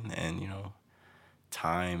work in, and, you know,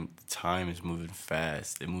 time is moving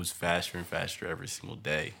fast. It moves faster and faster every single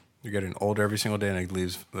day. You're getting older every single day, and it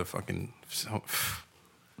leaves the fucking...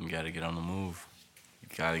 You got to get on the move. You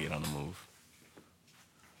got to get on the move.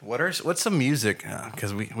 What's some music?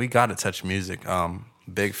 Because we got to touch music.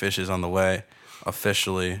 Big Fish is on the way,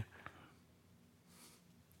 officially.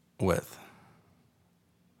 With...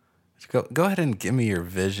 Go ahead and give me your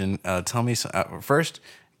vision. Tell me... first,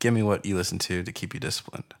 give me what you listen to keep you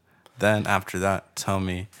disciplined. Then, after that, tell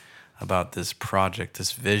me about this project,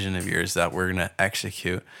 this vision of yours that we're going to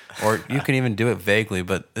execute. Or you can even do it vaguely,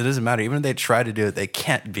 but it doesn't matter. Even if they try to do it, they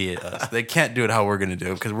can't be us. They can't do it how we're going to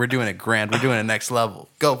do it, because we're doing it grand. We're doing it next level.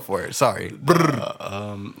 Go for it. Sorry.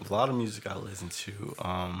 A lot of music I listen to.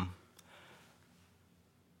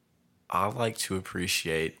 I like to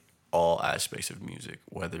appreciate all aspects of music,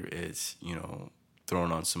 whether it's, you know,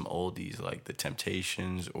 throwing on some oldies like The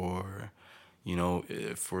Temptations, or, You know,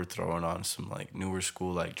 if we're throwing on some like newer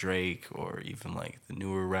school like Drake, or even like the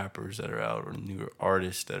newer rappers that are out, or newer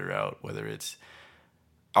artists that are out, whether it's,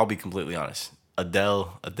 I'll be completely honest,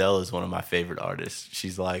 Adele is one of my favorite artists.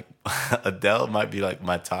 She's like, Adele might be like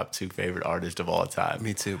my top 2 favorite artist of all time.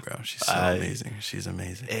 Me too, bro. She's so amazing. She's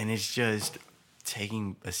amazing. And it's just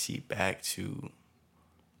taking a seat back to,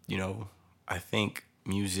 you know, I think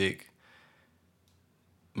music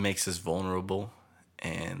makes us vulnerable,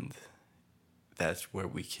 and that's where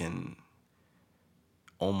we can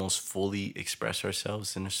almost fully express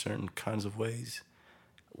ourselves in a certain kinds of ways.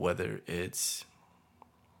 Whether it's,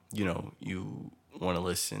 you know, you want to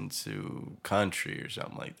listen to country or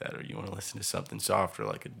something like that, or you want to listen to something softer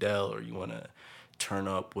like Adele, or you want to turn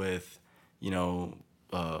up with, you know,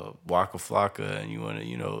 Waka Flocka, and you want to,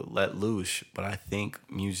 you know, let loose. But I think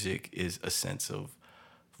music is a sense of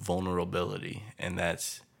vulnerability, and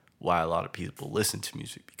that's why a lot of people listen to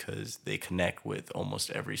music, because they connect with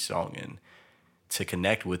almost every song. And to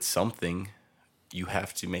connect with something, you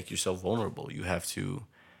have to make yourself vulnerable. You have to,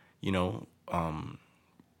 you know,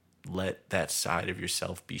 let that side of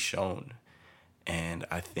yourself be shown. And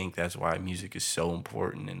I think that's why music is so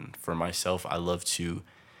important. And for myself, I love to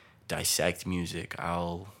dissect music.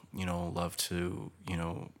 I'll, you know, love to, you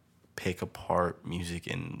know, pick apart music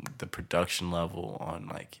and the production level on,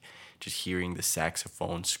 like, just hearing the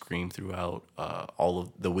saxophone scream throughout all of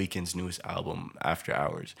The Weeknd's newest album, After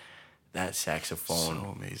Hours. That saxophone,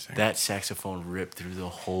 So amazing. That saxophone ripped through the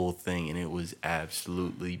whole thing, and it was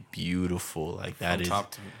absolutely beautiful. Like, that From is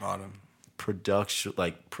top to bottom. production,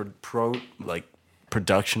 like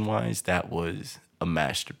production wise, that was a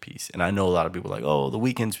masterpiece. And I know a lot of people are like, oh, The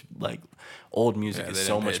Weeknd's like old music Yeah, is they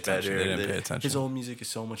so didn't pay much attention. better. They didn't pay attention. His old music is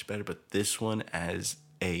so much better, but this one as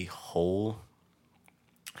a whole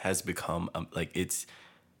has become like, it's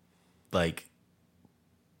like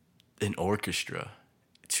an orchestra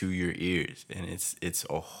to your ears, and it's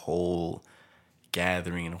a whole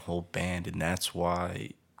gathering and a whole band. And that's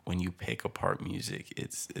why when you pick apart music,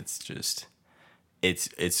 it's just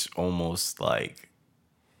it's almost like,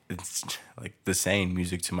 it's like the same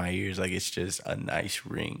music to my ears. Like, it's just a nice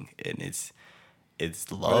ring, and it's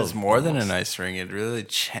love. But it's more than a almost. nice ring. It really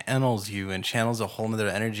channels you and channels a whole nother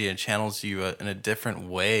energy and channels you in a different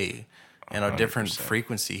way, in a different 100%.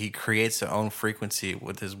 frequency. He creates his own frequency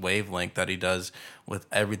with his wavelength that he does with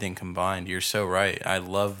everything combined. You're so right. I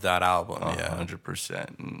love that album. Yeah.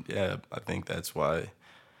 100%. And yeah, I think that's why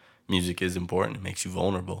music is important. It makes you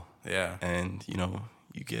vulnerable. Yeah. And, you know,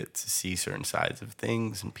 you get to see certain sides of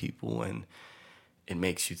things and people, and it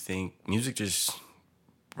makes you think. Music just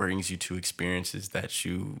brings you to experiences that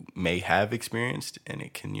you may have experienced, and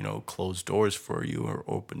it can, you know, close doors for you or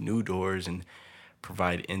open new doors and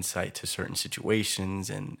provide insight to certain situations.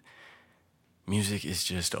 And music is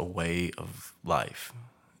just a way of life.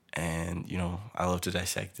 And, you know, I love to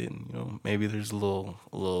dissect it. And, you know, maybe there's a little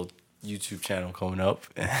YouTube channel coming up,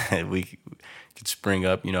 and we could spring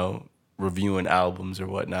up, you know, reviewing albums or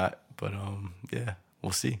whatnot. But yeah,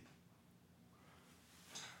 we'll see.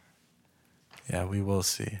 Yeah, we will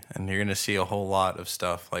see. And you're going to see a whole lot of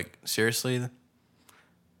stuff. Like, seriously,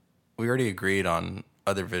 we already agreed on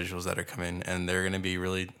other visuals that are coming, and they're going to be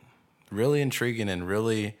really, really intriguing and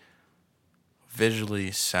really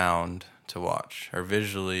visually sound to watch, or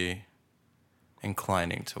visually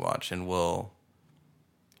inclining to watch, and will,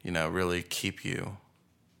 you know, really keep you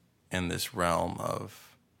in this realm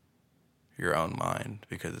of your own mind,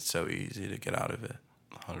 because it's so easy to get out of it.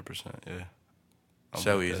 100%, yeah. I'm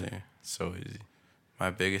So with easy. that. So easy. My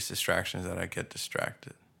biggest distraction is that I get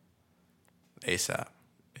distracted. ASAP.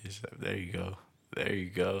 There you go. There you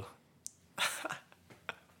go.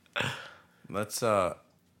 Let's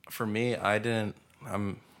for me, I'm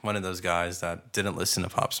one of those guys that didn't listen to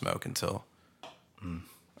Pop Smoke until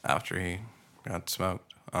after he got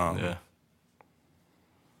smoked. Yeah.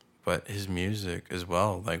 But his music as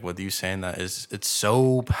well, like what you saying, that is, it's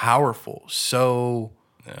so powerful, so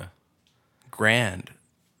Yeah. grand.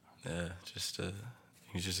 Yeah.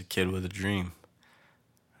 He's just a kid with a dream.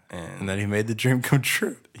 And then he made the dream come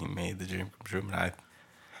true. He made the dream come true. And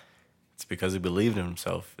it's because he believed in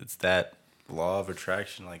himself. It's that law of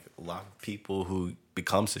attraction. Like, a lot of people who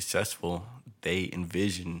become successful, they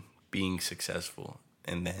envision being successful,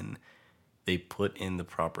 and then they put in the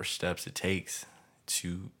proper steps it takes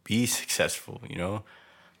to be successful, you know?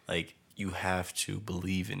 Like, you have to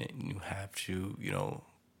believe in it, and you have to, you know,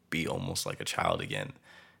 be almost like a child again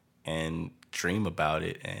and dream about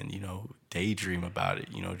it, and, you know, daydream about it,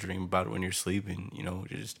 you know, dream about it when you're sleeping, you know,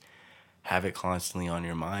 just have it constantly on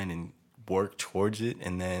your mind and work towards it.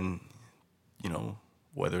 And then, you know,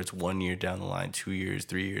 whether it's 1 year down the line, 2 years,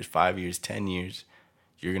 3 years, 5 years, 10 years,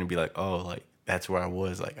 you're going to be like, oh, like, that's where I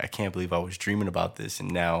was. Like, I can't believe I was dreaming about this,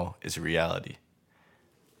 and now it's a reality.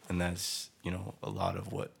 And that's, you know, a lot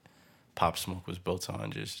of what Pop Smoke was built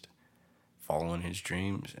on, just following his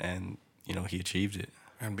dreams, and, you know, he achieved it.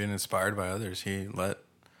 And being inspired by others. He let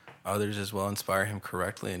others as well inspire him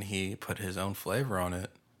correctly, and he put his own flavor on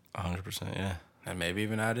it. 100%, yeah. And maybe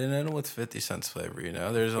even added in with 50 Cent's flavor, you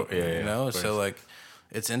know? There's, you know? So, like,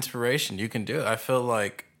 it's inspiration. You can do it. I feel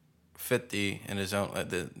like 50 in his own,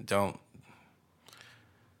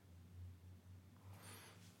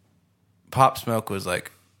 Pop Smoke was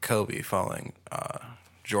like Kobe following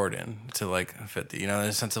Jordan to like 50, you know, in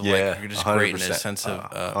a sense of like, you're just great in a sense of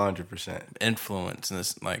 100% influence in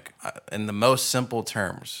this, like, in the most simple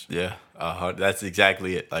terms. Yeah, that's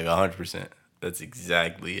exactly it. Like 100%. That's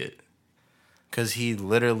exactly it. Because he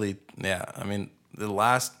literally, I mean, the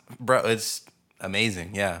last, bro, it's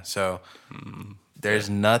amazing. Yeah. So there's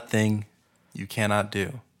nothing you cannot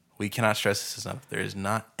do. We cannot stress this enough. There is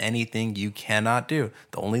not anything you cannot do.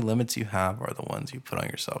 The only limits you have are the ones you put on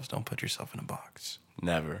yourselves. Don't put yourself in a box.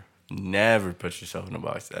 Never put yourself in a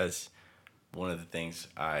box. That's one of the things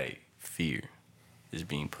I fear, is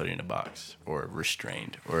being put in a box or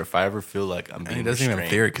restrained. Or if I ever feel like I'm being he doesn't restrained, even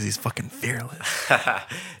fear it because he's fucking fearless.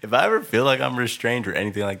 If I ever feel like I'm restrained or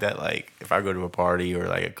anything like that, like if I go to a party or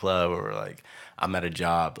like a club or like I'm at a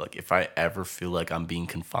job, like if I ever feel like I'm being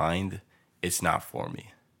confined, it's not for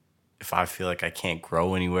me. If I feel like I can't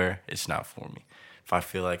grow anywhere, it's not for me. If I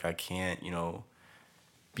feel like I can't, you know,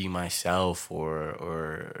 be myself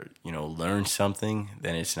or you know, learn something,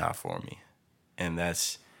 then it's not for me. And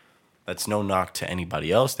that's no knock to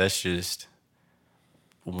anybody else. That's just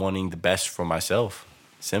wanting the best for myself,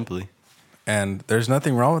 simply. And there's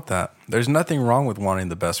nothing wrong with that. There's nothing wrong with wanting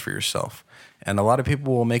the best for yourself. And a lot of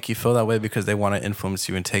people will make you feel that way because they want to influence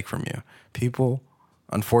you and take from you. People,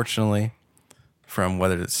 unfortunately, from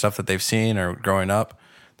whether it's stuff that they've seen or growing up,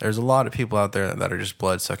 there's a lot of people out there that are just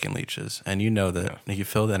blood-sucking leeches. And you know that you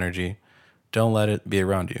feel the energy. Don't let it be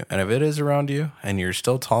around you. And if it is around you and you're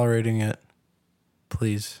still tolerating it,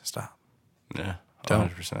 please stop. Yeah,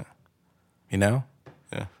 100%. Don't. You know?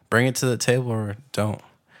 Yeah. Bring it to the table or don't.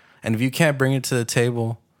 And if you can't bring it to the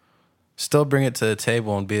table, still bring it to the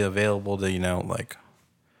table and be available to, you know, like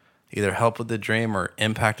either help with the dream or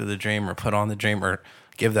impact with the dream or put on the dream or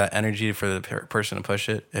give that energy for the person to push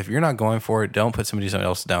it. If you're not going for it, don't put somebody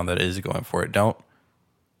else down that is going for it. Don't.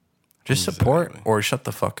 Just support or shut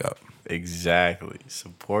the fuck up. Exactly.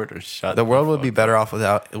 Support or shut the world would be better off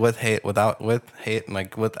without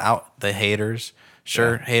the haters.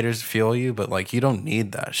 Sure, haters fuel you, but like you don't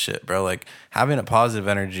need that shit, bro. Like having a positive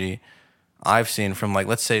energy, I've seen from like,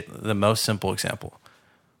 let's say the most simple example.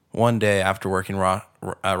 One day after working at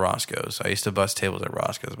Roscoe's, I used to bust tables at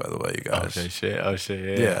Roscoe's, by the way, you guys. Oh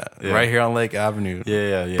shit, yeah. Right here on Lake Avenue.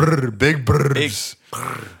 Yeah. Big brrs.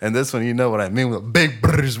 And this one, you know what I mean with big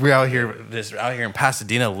brrs. We're out here in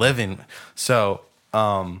Pasadena living. So,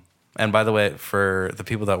 and by the way, for the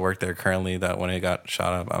people that work there currently, that when it got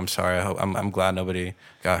shot up, I'm sorry. I'm glad nobody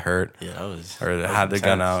got hurt. Yeah, that was had the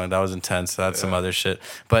gun out, and that was intense. So that's some other shit.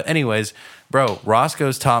 But anyways, bro,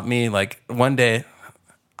 Roscoe's taught me like one day.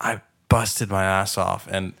 I busted my ass off,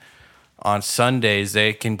 and on Sundays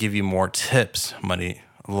they can give you more tips money,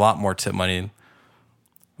 a lot more tip money,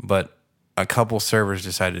 but a couple servers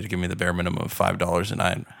decided to give me the bare minimum of $5, and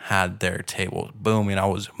I had their table booming. I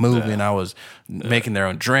was moving. I was making their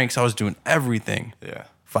own drinks. I was doing everything. Yeah.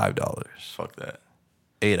 $5. Fuck that.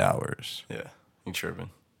 8 hours. Yeah. You tripping.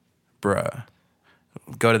 Bruh.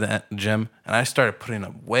 Go to the gym, and I started putting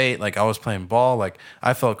up weight. Like I was playing ball. Like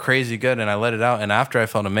I felt crazy good, and I let it out. And after I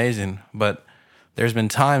felt amazing. But there's been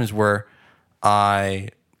times where I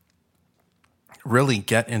really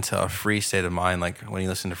get into a free state of mind. Like when you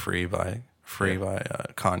listen to Free by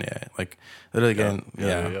Kanye. Like literally getting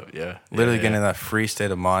getting in that free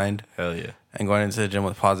state of mind. Hell yeah. And going into the gym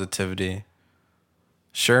with positivity.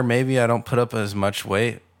 Sure, maybe I don't put up as much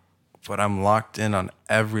weight, but I'm locked in on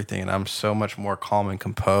everything, and I'm so much more calm and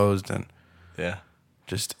composed and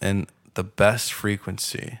just in the best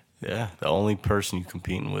frequency. Yeah, the only person you're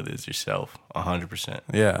competing with is yourself, 100%.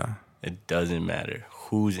 Yeah. It doesn't matter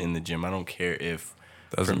who's in the gym. I don't care if,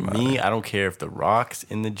 Doesn't matter. me, I don't care if The Rock's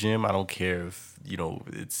in the gym. I don't care if, you know,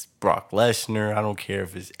 it's Brock Lesnar. I don't care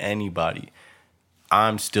if it's anybody.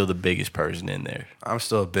 I'm still the biggest person in there. I'm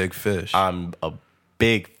still a big fish. I'm a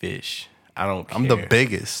big fish. I don't care. I'm the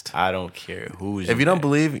biggest. I don't care who's If you don't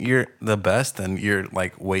believe you're the best, then you're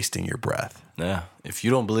like wasting your breath. Yeah. If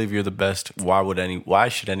you don't believe you're the best, why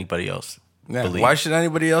should anybody else Yeah. believe. Why should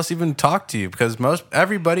anybody else even talk to you? Because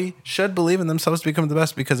everybody should believe in themselves to become the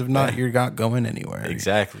best. Because if not, you're not going anywhere.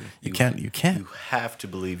 Exactly. You can't. You have to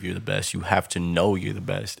believe you're the best. You have to know you're the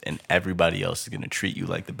best, and everybody else is going to treat you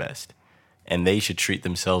like the best, and they should treat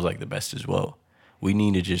themselves like the best as well. We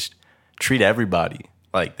need to just treat everybody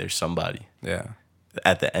like there's somebody. Yeah.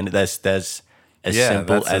 At the end, that's as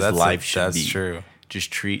simple as life should be. That's true. Just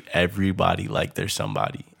treat everybody like there's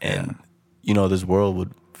somebody, and you know this world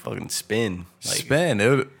would fucking spin. Like, Spin.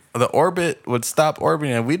 The orbit would stop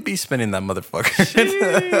orbiting, and we'd be spinning that motherfucker.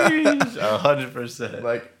 100%.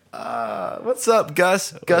 Like, what's up,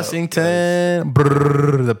 Gus? Gussington.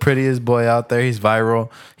 Brrr, the prettiest boy out there. He's viral.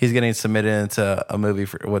 He's getting submitted into a movie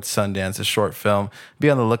for what's Sundance, a short film. Be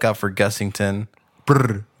on the lookout for Gussington.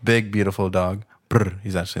 Brrr, big, beautiful dog. Brrr.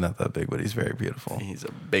 He's actually not that big, but he's very beautiful. He's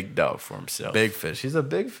a big dog for himself. Big fish. He's a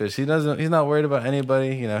big fish. He's not worried about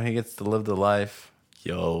anybody. You know, he gets to live the life.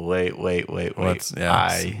 Yo, wait.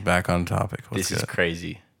 Back on topic. This is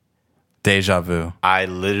crazy. Deja vu. I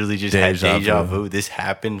literally just had deja vu. This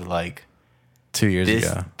happened like 2 years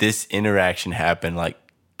ago. This interaction happened like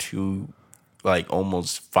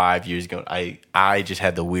almost 5 years ago. I just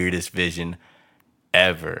had the weirdest vision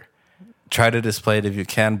ever. Try to display it if you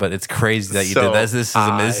can, but it's crazy that you did that.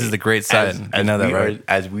 This is the great side. I know that, right?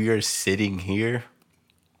 As we are sitting here,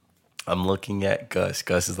 I'm looking at Gus.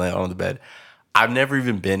 Gus is laying on the bed. I've never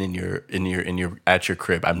even been at your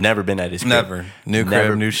crib. I've never been at his crib. Never. New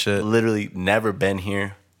crib, new shit. Literally never been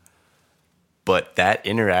here. But that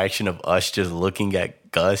interaction of us just looking at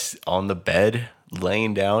Gus on the bed,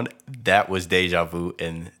 laying down, that was deja vu,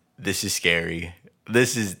 and this is scary.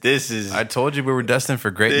 This is. I told you we were destined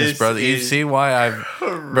for greatness, brother. You see why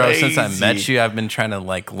bro, since I met you, I've been trying to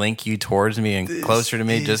like link you towards me and closer to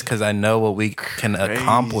me just because I know what we can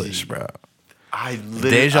accomplish, bro.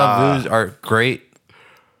 Deja vus are great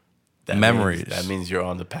memories. That means you're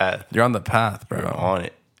on the path. You're on the path, bro. You're on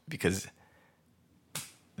it because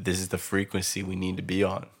this is the frequency we need to be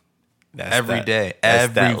on. Every day.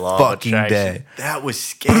 Every fucking day. That was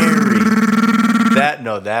scary.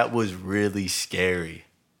 That was really scary.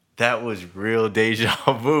 That was real deja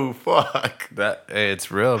vu. Fuck.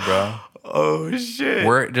 It's real, bro. Oh shit.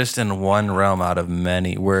 We're just in one realm out of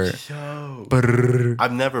many.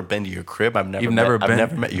 I've never been to your crib. I've never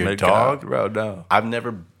met your dog, bro. No. I've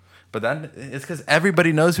never. But then it's because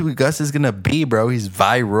everybody knows who Gus is gonna be, bro. He's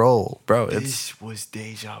viral, bro. This was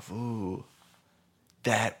deja vu.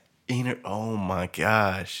 Oh my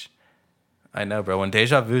gosh. I know, bro. When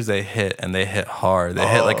deja vus, they hit, and they hit hard. They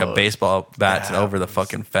hit like a baseball bat over the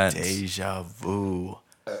fucking fence. Deja vu.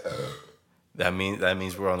 That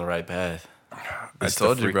means we're on the right path. I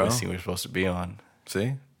told you, bro. We're supposed to be on.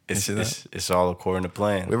 See? It's all according to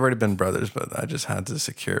plan. We've already been brothers, but I just had to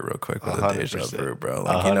secure it real quick with a deja vu, bro.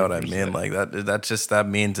 Like, 100%. You know what I mean? Like that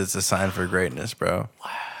means it's a sign for greatness, bro.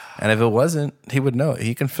 Wow. And if it wasn't, he would know it.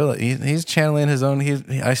 He can feel it. He's channeling his own.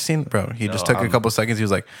 I seen, bro. He just took a couple seconds. He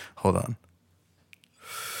was like, hold on.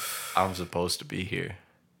 I'm supposed to be here.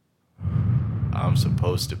 I'm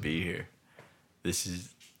supposed to be here. This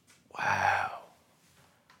is, wow.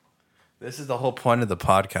 This is the whole point of the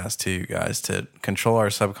podcast to you guys, to control our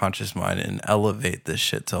subconscious mind and elevate this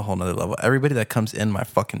shit to a whole nother level. Everybody that comes in my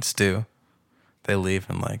fucking stew, they leave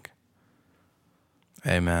and like,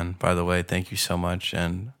 hey man, by the way, thank you so much.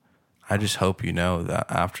 And I just hope you know that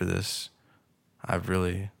after this, I've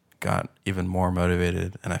really got even more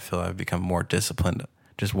motivated and I feel I've become more disciplined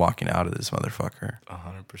just walking out of this motherfucker.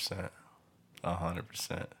 100%.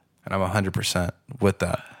 100%. And I'm 100% with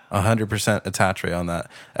that. 100% attach rate on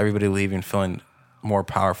that. Everybody leaving feeling more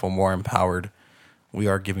powerful, more empowered. We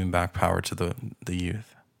are giving back power to the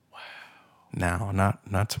youth. Wow. Now,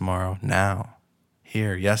 not tomorrow. Now.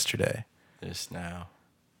 Here, yesterday. This now.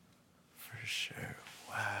 For sure.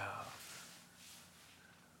 Wow.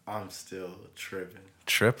 I'm still tripping.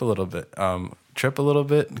 Trip a little bit.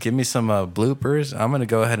 Give me some bloopers. I'm going to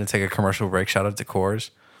go ahead and take a commercial break. Shout out to Coors.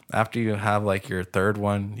 After you have like your third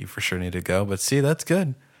one, you for sure need to go. But see, that's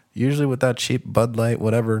good. Usually with that cheap Bud Light,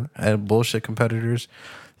 whatever, and bullshit competitors,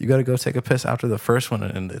 you got to go take a piss after the first one.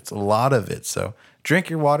 And it's a lot of it. So drink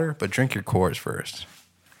your water, but drink your Coors first.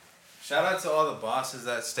 Shout out to all the bosses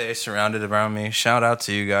that stay surrounded around me. Shout out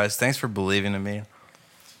to you guys. Thanks for believing in me.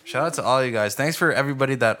 Shout out to all you guys. Thanks for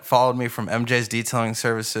everybody that followed me from MJ's Detailing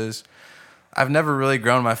Services. I've never really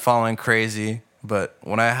grown my following crazy, but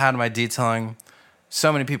when I had my detailing,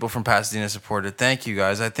 so many people from Pasadena supported. Thank you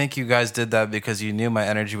guys. I think you guys did that because you knew my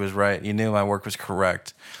energy was right. You knew my work was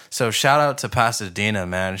correct. So shout out to Pasadena,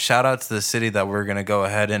 man. Shout out to the city that we're going to go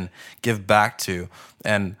ahead and give back to.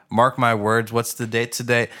 And mark my words, what's the date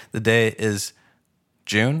today? The day is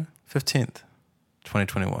June 15th,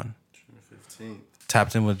 2021. 15th.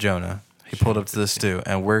 Tapped in with Jonah. He pulled up to the stew,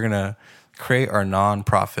 and we're going to create our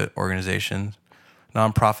non-profit organization.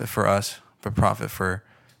 Non-profit for us, but profit for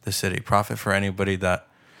the city. Profit for anybody that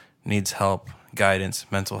needs help, guidance,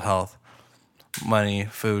 mental health, money,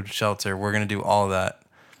 food, shelter. We're going to do all of that.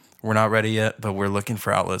 We're not ready yet, but we're looking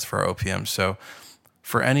for outlets for our OPM. So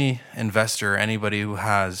for any investor, anybody who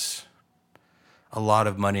has a lot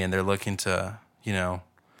of money and they're looking to,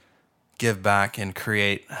 give back and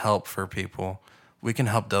create help for people, we can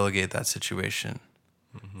help delegate that situation.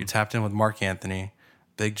 Mm-hmm. You tapped in with Mark Anthony,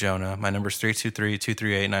 Big Jonah. My number is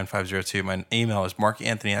 323-238-9502. My email is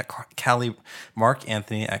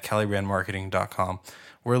markanthony@calibrandmarketing.com.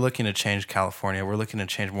 We're looking to change California. We're looking to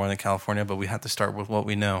change more than California, but we have to start with what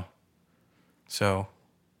we know. So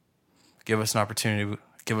give us an opportunity,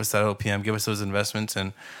 give us that OPM, give us those investments,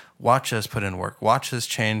 and watch us put in work. Watch us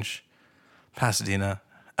change Pasadena,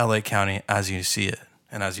 LA County as you see it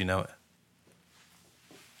and as you know it.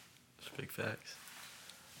 It's big facts.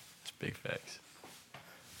 It's big facts.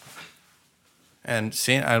 And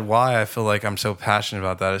seeing why I feel like I'm so passionate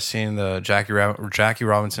about that is seeing the Jackie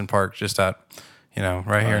Robinson Park just at,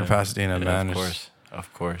 right here in Pasadena, man.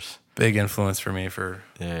 Of course. Big influence for me for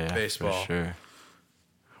baseball. For sure.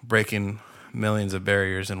 Breaking millions of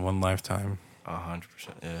barriers in one lifetime. 100%.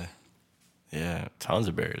 Yeah. Yeah. Tons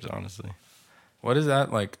of barriers, honestly. What is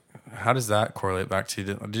that like? How does that correlate back to?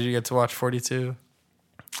 Did you get to watch 42?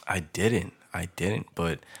 I didn't,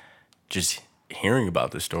 but just hearing about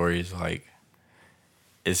the stories, like,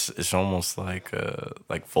 it's almost like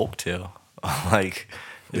folktale.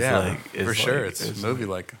 For sure. It's a movie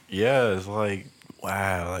like. Yeah, it's like,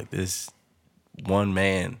 wow, like this one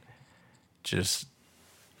man just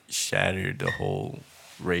shattered the whole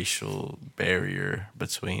racial barrier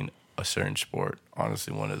between a certain sport.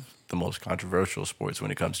 Honestly, one of the most controversial sports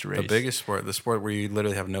when it comes to race. The biggest sport, the sport where you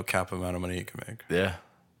literally have no cap amount of money you can make. Yeah,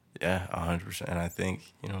 100%. And I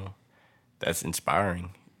think, that's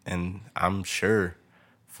inspiring. And I'm sure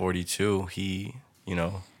 42, he,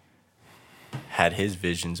 had his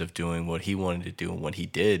visions of doing what he wanted to do and what he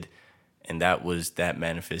did. And that was that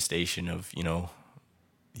manifestation of,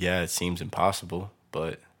 it seems impossible,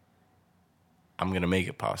 but I'm going to make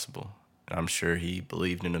it possible. And I'm sure he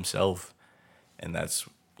believed in himself. And that's,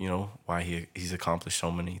 why he's accomplished so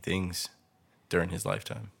many things during his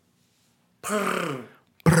lifetime. Do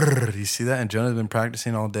you see that? And Jonah's been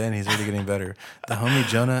practicing all day, and he's already getting better. The homie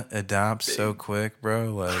Jonah adapts so quick,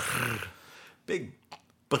 bro. Like, big.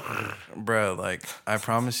 Bro, like, I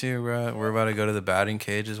promise you, bro, we're about to go to the batting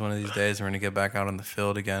cages one of these days, and we're going to get back out on the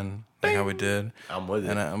field again, like how we did. I'm with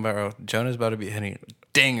it. And Jonah's about to be hitting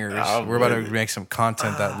dingers. We're about to make some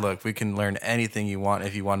content that, look, we can learn anything you want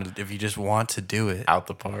if you just want to do it. Out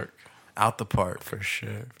the park. For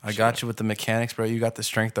sure. I got you with the mechanics, bro. You got the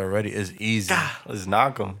strength already. It's easy. Let's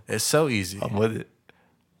knock them. It's so easy. I'm with it.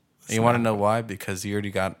 You want to know why? Because you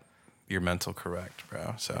already got your mental correct,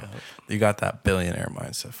 bro. So you got that billionaire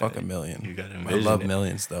mindset. Fuck a million. You got to I love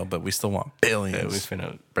millions, though, but we still want billions. Yeah, we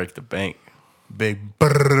finna break the bank. Big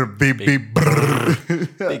brr, big brr.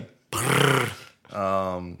 Big brr.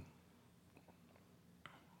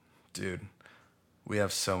 Dude, we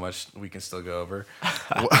have so much we can still go over.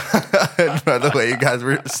 By the way, you guys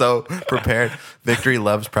were so prepared. Victory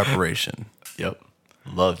loves preparation. Yep.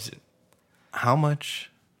 Loves it. How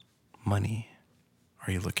much money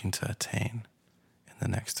are you looking to attain in the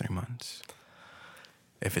next 3 months?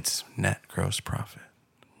 If it's net gross profit.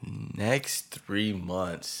 Next 3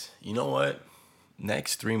 months. You know what?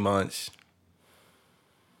 Next 3 months,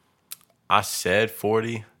 I said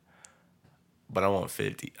 40, but I want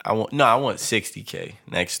 50. I want 60K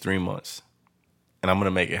next 3 months. And I'm going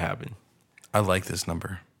to make it happen. I like this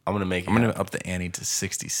number. I'm going to make it I'm going happen. to up the ante to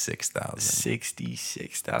 66,000.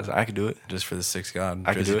 66,000. I could do it. Just for the six god.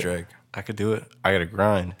 I could do it. Drake. I could do it. I got to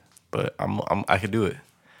grind, but I could do it.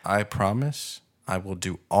 I promise I will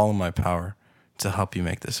do all of my power to help you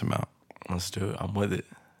make this amount. Let's do it. I'm with it.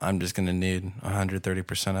 I'm just going to need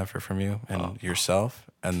 130% effort from you and yourself.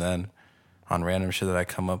 And then on random shit that I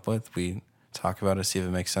come up with, we talk about it, see if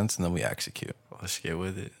it makes sense, and then we execute. Let's get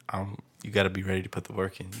with it. You got to be ready to put the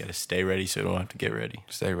work in. You got to stay ready so you don't have to get ready.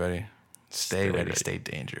 Stay ready. Stay ready. Stay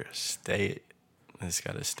dangerous. It's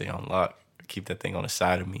got to stay on lock. Keep that thing on the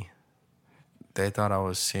side of me. They thought I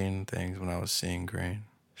was seeing things when I was seeing green.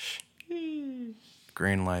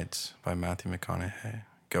 Green Lights by Matthew McConaughey.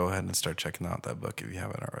 Go ahead and start checking out that book if you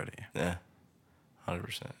haven't already. Yeah,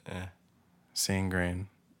 100%. Yeah. Seeing Green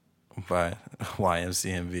by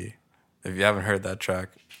YMCMB. If you haven't heard that track,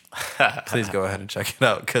 please go ahead and check it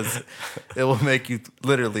out because it will make you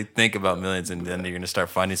literally think about millions, and then you're going to start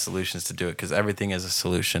finding solutions to do it because everything is a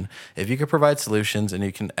solution. If you can provide solutions and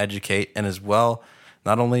you can educate and as well,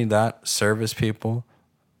 not only that, service people,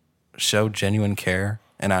 show genuine care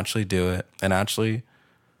and actually do it and actually,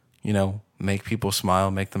 make people smile,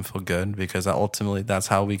 make them feel good because ultimately that's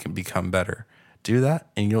how we can become better. Do that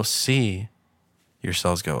and you'll see your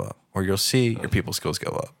sales go up or you'll see your people skills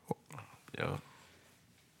go up. Yeah.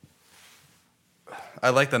 I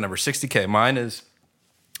like that number, 60K. Mine is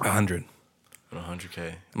 100.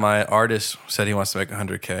 100K. My artist said he wants to make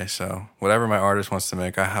 100K, so whatever my artist wants to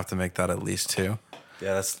make, I have to make that at least too.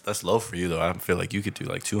 Yeah, that's low for you though. I feel like you could do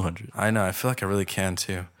like 200. I know. I feel like I really can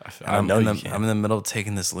too. I know you can. I'm in the middle of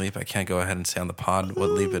taking this leap. I can't go ahead and say on the pod what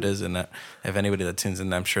leap it is, and that if anybody that tunes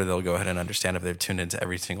in, I'm sure they'll go ahead and understand if they've tuned into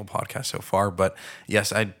every single podcast so far. But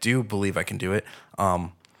yes, I do believe I can do it.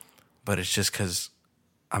 But it's just because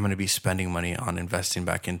I'm going to be spending money on investing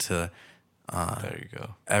back into there you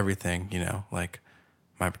go. everything, like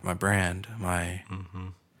my brand, my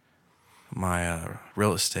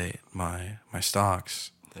real estate, my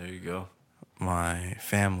stocks, There you go. my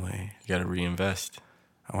family. You got to reinvest.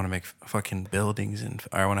 I want to make fucking buildings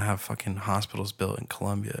I want to have fucking hospitals built in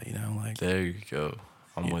Colombia, like There you go.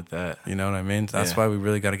 I'm with that. you know what I mean? That's Yeah. why we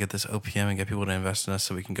really got to get this OPM and get people to invest in us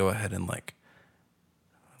so we can go ahead and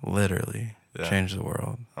literally change the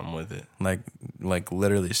world. I'm with it. Like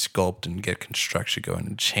literally sculpt and get construction going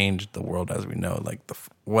and change the world as we know,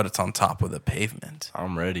 what it's on top of the pavement.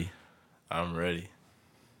 I'm ready.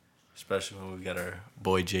 Especially when we got our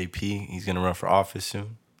boy JP. He's going to run for office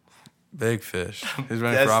soon. Big fish. He's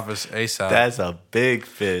running for office ASAP. That's a big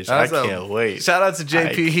fish. I can't wait. Shout out to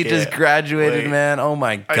JP. He just can't graduated, wait. man. Oh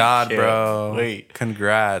my God, can't bro. wait.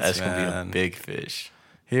 Congrats, That's man. going to be a big fish.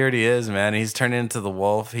 He already is, man. He's turned into the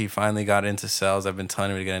wolf. He finally got into sales. I've been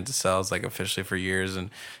telling him to get into sales officially for years, and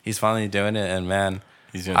he's finally doing it. And man,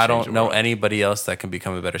 He's gonna I change don't the know world. anybody else that can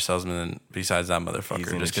become a better salesman besides that motherfucker. He's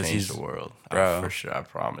going to change he's the world. bro. For sure. I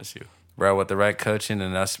promise you. Bro, with the right coaching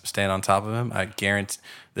and us staying on top of him, I guarantee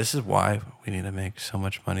this is why we need to make so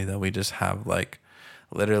much money that we just have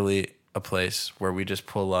literally a place where we just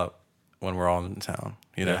pull up when we're all in town,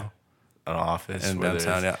 you know? An office. In whether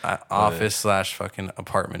downtown, it's- yeah. Office / fucking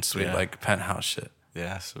apartment suite, Yeah. penthouse shit.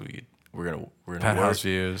 Yeah, so we're gonna Penthouse work.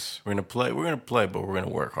 views. We're gonna play, but we're gonna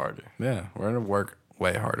work harder. Yeah, we're gonna work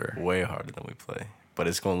way harder. Way harder than we play. But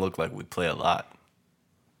it's gonna look like we play a lot.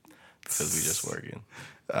 Because we just working.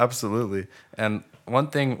 Absolutely. And one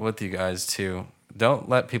thing with you guys too, don't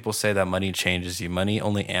let people say that money changes you. Money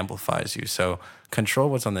only amplifies you. So control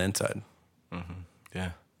what's on the inside.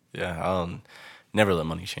 Yeah. I'll never let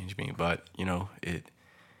money change me, but it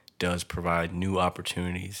does provide new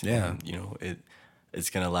opportunities. Yeah. And, it's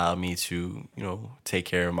gonna allow me to, take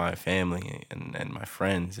care of my family and my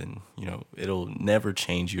friends, and it'll never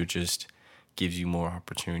change you. It just gives you more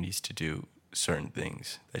opportunities to do certain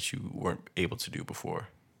things that you weren't able to do before.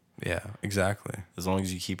 Yeah, exactly. As long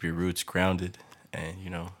as you keep your roots grounded and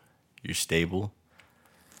you're stable,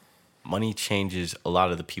 money changes a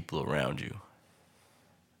lot of the people around you.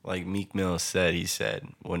 Like Meek Mill said, he said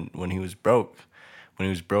when he was broke,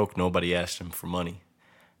 nobody asked him for money.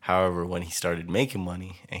 However, when he started making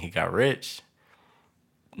money and he got rich,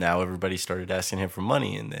 now everybody started asking him for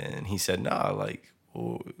money, and then he said, "Nah,"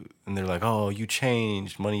 and they're like, "Oh, you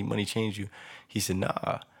changed. Money changed you." He said,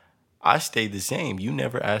 "Nah, I stayed the same. You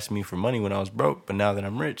never asked me for money when I was broke, but now that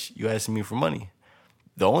I'm rich, you asking me for money.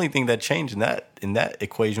 The only thing that changed in that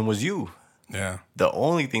equation was you. Yeah. The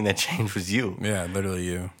only thing that changed was you. Yeah, literally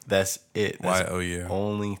you. That's it. That's Y-O-U. the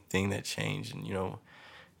only thing that changed. And,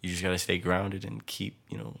 you just got to stay grounded and keep,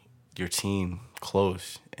 your team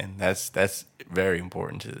close. And that's very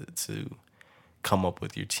important to come up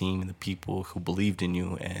with your team and the people who believed in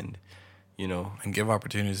you and, And give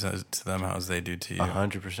opportunities to them as they do to you.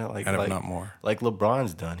 100%. And if not more. Like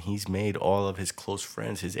LeBron's done. He's made all of his close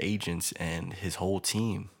friends, his agents, and his whole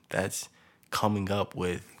team. That's coming up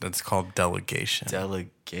with That's called delegation.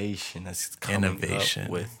 delegation. That's coming Innovation. up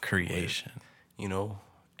with Creation.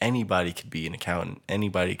 Anybody could be an accountant.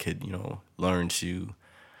 Anybody could, learn to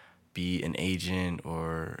be an agent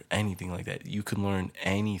or anything like that. You can learn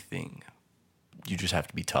anything. You just have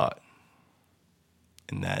to be taught.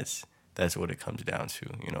 And that's what it comes down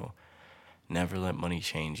to, Never let money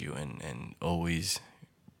change you, and always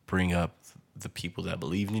bring up the people that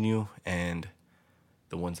believed in you and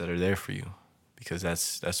the ones that are there for you, because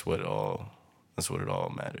that's what it all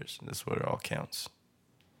matters. That's what it all counts.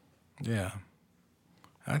 Yeah.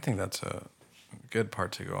 I think that's a good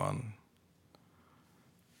part to go on.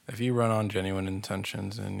 If you run on genuine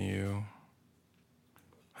intentions and you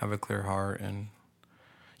have a clear heart, and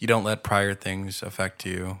you don't let prior things affect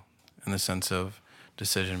you in the sense of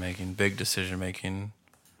decision making, big decision making,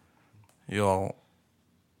 you'll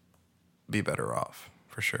be better off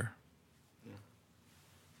for sure. Yeah.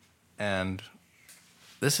 And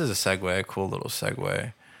this is a segue, a cool little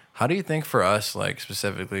segue. How do you think for us, like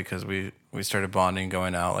specifically, because we started bonding,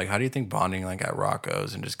 going out, like how do you think bonding like at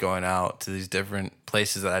Rocco's and just going out to these different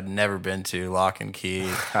places that I'd never been to, Lock and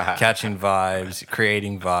Key, catching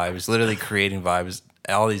vibes, literally creating vibes,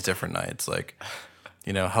 all these different nights, like,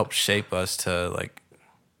 you know, help shape us to like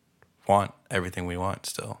want everything we want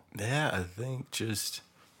still. Yeah, I think just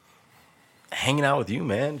hanging out with you,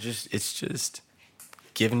 man, it's just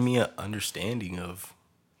giving me an understanding of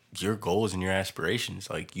your goals and your aspirations.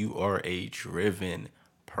 Like, you are a driven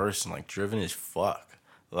person, like driven as fuck.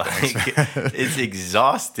 Like, it's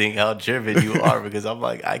exhausting how driven you are, because I'm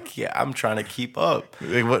like, I'm trying to keep up.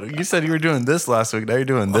 Like, what you said you were doing this last week, now you're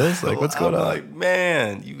doing this? Like, what's going on? Like,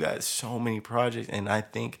 man, you got so many projects. And I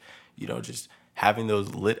think, you know, just having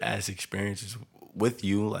those lit ass experiences with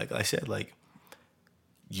you, like I said, like,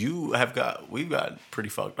 we've got pretty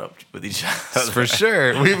fucked up with each other. For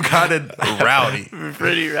sure. We've got it rowdy.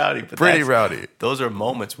 Pretty rowdy. But pretty rowdy. Those are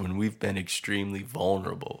moments when we've been extremely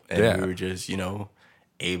vulnerable. And we were just, you know,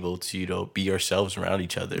 able to, you know, be ourselves around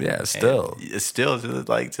each other. Yeah, still. And it's still to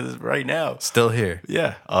this right now. Still here.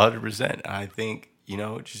 Yeah, 100%. I think, you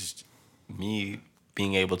know, just me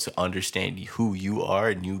being able to understand who you are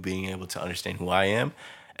and you being able to understand who I am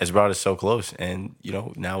has brought us so close. And, you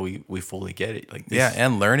know, now we fully get it. Like this. Yeah,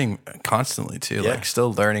 and learning constantly too. Yeah. Like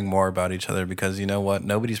still learning more about each other, because you know what?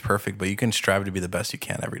 Nobody's perfect, but you can strive to be the best you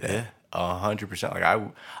can every day. Yeah, 100%.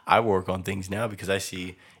 Like I work on things now because I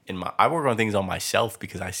see I work on things on myself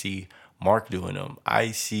because I see Mark doing them.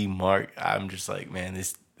 I see Mark, I'm just like, man,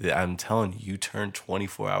 I'm telling you, you turn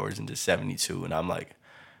 24 hours into 72. And I'm like,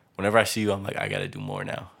 whenever I see you, I'm like, I got to do more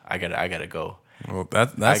now. I gotta go. Well,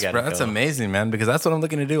 that's amazing, man, because that's what I'm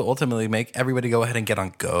looking to do. Ultimately, make everybody go ahead and get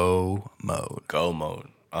on go mode. Go mode.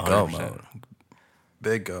 100%. Go mode.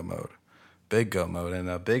 Big go mode. Big go mode.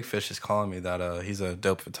 And Big Fish is calling me that he's a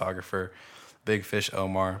dope photographer. Big Fish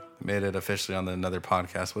Omar made it officially on another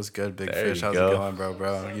podcast. What's good, Big Fish? How's it going,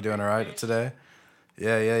 bro? You doing all right today?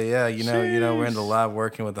 Yeah. You know, we're in the lab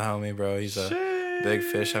working with the homie, bro. He's a Big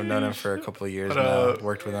Fish. I've known him for a couple of years now.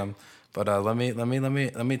 Worked with him. But let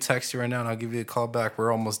me text you right now, and I'll give you a call back.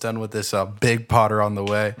 We're almost done with this Big Potter on the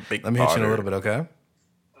way. Let me hit you in a little bit, okay?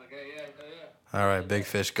 Okay, yeah. All right, Big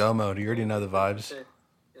Fish, go mode. You already know the vibes.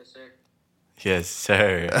 Yes,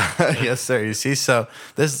 sir. Yes, sir. You see, so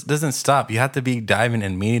this doesn't stop. You have to be diving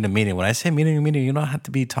in meeting to meeting. When I say meeting to meeting, you don't have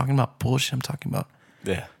to be talking about bullshit. I'm talking about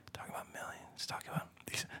millions. Talking about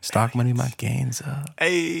these stock money, my gains up.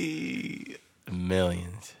 Hey,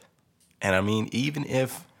 millions. And I mean, even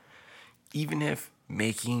if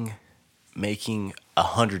making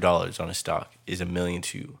 $100 on a stock is $1 million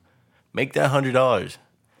to you, make that $100.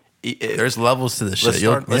 There's levels to this shit.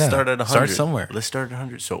 Let's start at 100. Start somewhere. Let's start at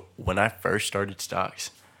 100. So when I first started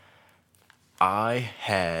stocks, I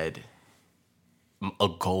had a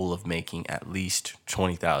goal of making at least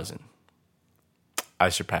 20,000. I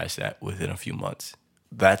surpassed that within a few months.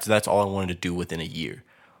 That's all I wanted to do within a year.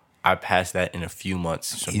 I passed that in a few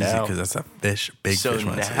months. So easy, because that's a big fish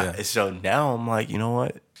mindset. So now I'm like, you know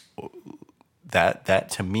what? That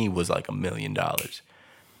to me was like $1 million.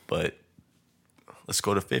 But let's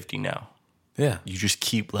go to 50 now. Yeah. You just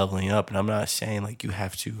keep leveling up. And I'm not saying like you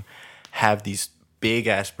have to have these big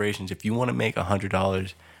aspirations. If you want to make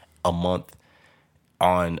 $100 a month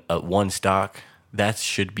on one stock, that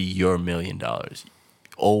should be your $1 million.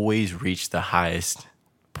 Always reach the highest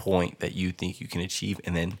point that you think you can achieve.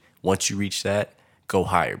 And then once you reach that, go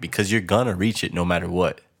higher, because you're going to reach it no matter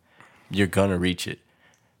what. You're going to reach it.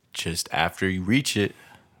 Just after you reach it,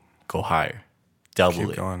 go higher.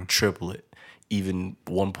 Double it, triple it, even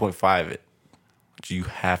 1.5 it. You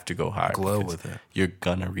have to go higher. Glow with it. You're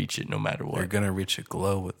going to reach it no matter what. You're going to reach it,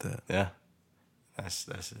 glow with it. Yeah. That's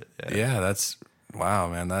it. Yeah, that's, wow,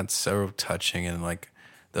 man. That's so touching. And like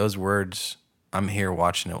those words, I'm here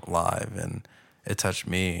watching it live, and it touched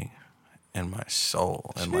me in my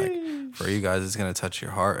soul. And like for you guys, it's going to touch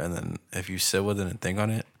your heart. And then if you sit with it and think on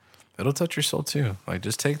it, it'll touch your soul too. Like,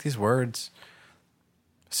 just take these words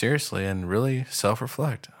seriously and really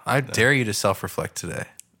self-reflect. I dare you to self-reflect today.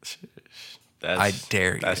 I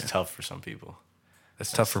dare you. That's tough for some people.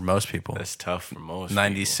 That's tough for most people. That's tough for most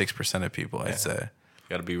 96% of people, I'd say. You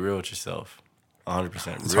got to be real with yourself.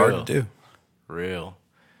 100%. It's hard to do. Real.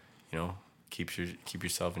 You know, keep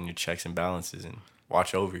yourself in your checks and balances and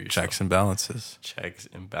watch over yourself. Checks and balances. Checks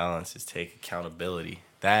and balances. Take accountability.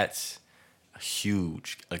 That's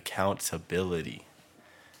Huge accountability.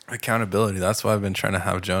 Accountability. That's why I've been trying to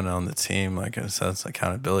have Jonah on the team, like in a sense,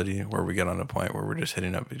 accountability, where we get on a point where we're just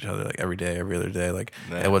hitting up each other like every day, every other day. Like,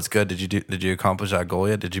 Yeah. hey, what's good? Did you accomplish that goal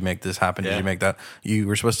yet? Did you make this happen? Did Yeah. you make that? You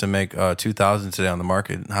were supposed to make 2,000 today on the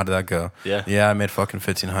market. How did that go? Yeah. Yeah, I made fucking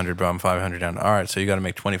 1,500, bro. I'm 500 down. All right, so you got to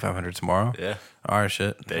make 2,500 tomorrow. Yeah. All right,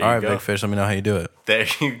 shit. There All you right, go. big fish. Let me know how you do it. There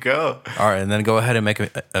you go. All right, and then go ahead and make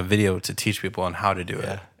a video to teach people on how to do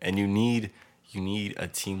Yeah. it. And you need a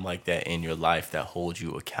team like that in your life that holds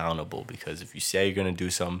you accountable, because if you say you're going to do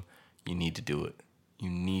something, you need to do it. You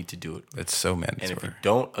need to do it. It's so And mandatory. if you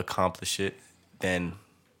don't accomplish it, then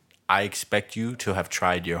I expect you to have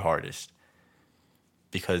tried your hardest,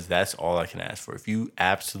 because that's all I can ask for. If you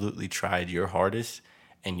absolutely tried your hardest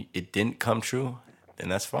and it didn't come true, then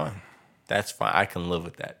that's fine. That's fine. I can live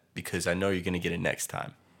with that, because I know you're going to get it next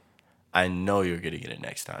time. I know you're going to get it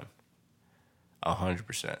next time.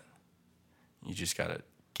 100%. You just got to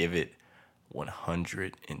give it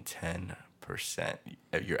 110%.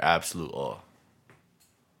 Your absolute all.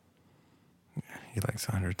 He likes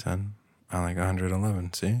 110. I like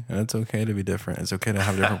 111. See? And it's okay to be different. It's okay to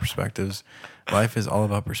have different perspectives. Life is all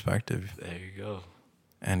about perspective. There you go.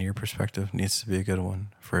 And your perspective needs to be a good one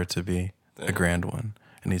for it to be a grand one.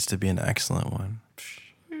 It needs to be an excellent one.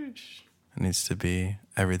 It needs to be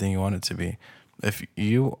everything you want it to be. If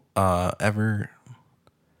you ever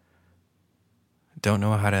don't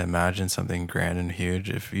know how to imagine something grand and huge,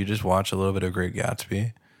 if you just watch a little bit of Great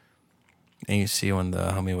Gatsby and you see when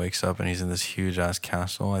the homie wakes up and he's in this huge ass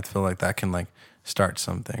castle, I feel like that can like start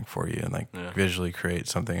something for you and like visually create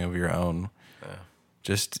something of your own. Yeah.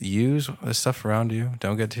 Just use the stuff around you.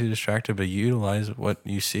 Don't get too distracted, but utilize what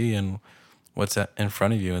you see and what's in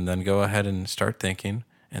front of you, and then go ahead and start thinking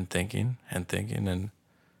and thinking and thinking and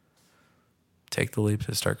take the leap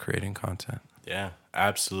to start creating content. Yeah,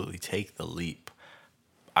 absolutely. Take the leap.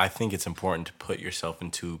 I think it's important to put yourself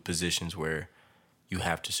into positions where you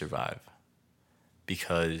have to survive.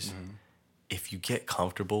 Because if you get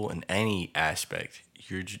comfortable in any aspect,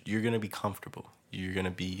 you're going to be comfortable. You're going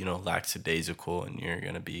to be, lackadaisical, and you're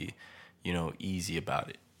going to be, easy about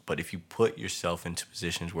it. But if you put yourself into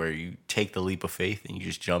positions where you take the leap of faith and you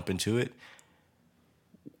just jump into it,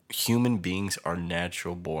 human beings are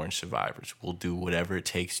natural born survivors. We'll do whatever it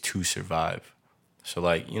takes to survive.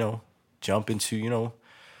 So jump into,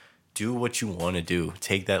 do what you want to do.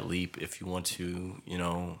 Take that leap. If you want to,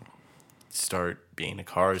 start being a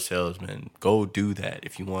car salesman, go do that.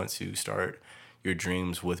 If you want to start your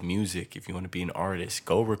dreams with music, if you want to be an artist,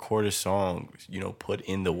 go record a song, put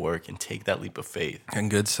in the work and take that leap of faith. And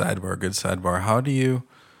good sidebar. How do you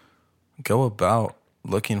go about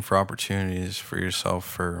looking for opportunities for yourself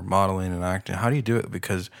for modeling and acting? How do you do it?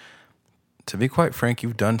 Because to be quite frank,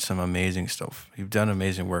 you've done some amazing stuff. You've done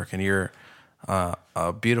amazing work, and you're a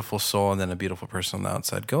beautiful soul and then a beautiful person on the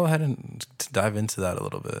outside. Go ahead and dive into that a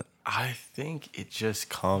little bit. I think it just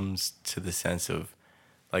comes to the sense of,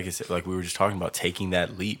 like I said, like we were just talking about, taking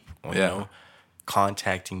that leap,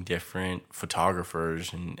 contacting different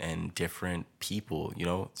photographers and different people.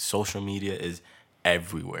 Social media is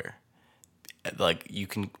everywhere. Like, you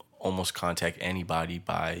can almost contact anybody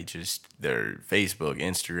by just their Facebook,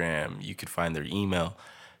 Instagram. You could find their email.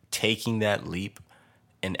 Taking that leap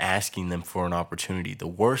and asking them for an opportunity. The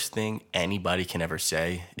worst thing anybody can ever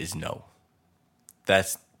say is no.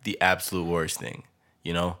 That's the absolute worst thing,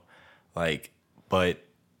 but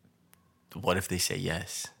what if they say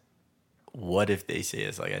yes? What if they say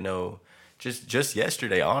yes? Like, I know just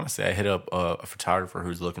yesterday, honestly, I hit up a photographer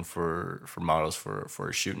who's looking for models for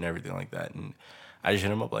a shoot and everything like that. And I just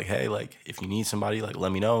hit him up like, hey, like, if you need somebody, like,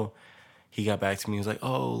 let me know. He got back to me. He was like,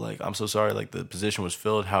 oh, like, I'm so sorry. Like, the position was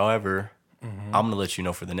filled. However, I'm going to let you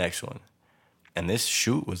know for the next one. And this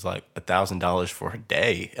shoot was like $1,000 for a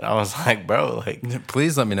day. And I was like, bro, like,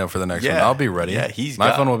 please let me know for the next one. I'll be ready. Yeah,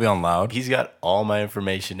 my phone will be on loud. He's got all my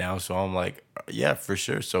information now. So I'm like, yeah, for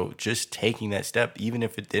sure. So just taking that step, even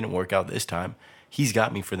if it didn't work out this time, he's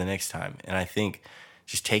got me for the next time. And I think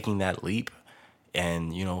just taking that leap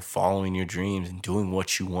and, following your dreams and doing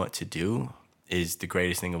what you want to do is the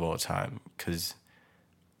greatest thing of all time. Because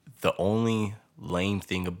the only lame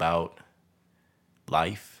thing about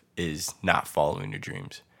life is not following your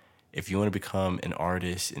dreams. If you want to become an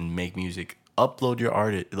artist and make music, upload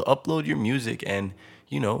your music and,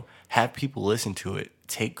 have people listen to it.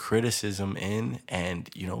 Take criticism in and,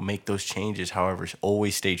 make those changes. However,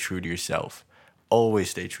 always stay true to yourself.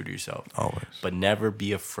 Always stay true to yourself. Always. But never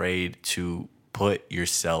be afraid to put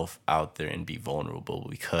yourself out there and be vulnerable,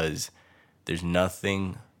 because there's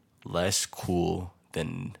nothing less cool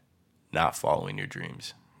than not following your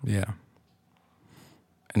dreams. Yeah.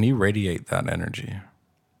 And you radiate that energy.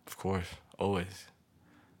 Of course, always.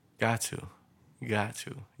 Got to. You got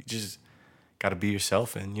to. You just got to be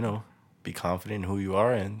yourself and, you know, be confident in who you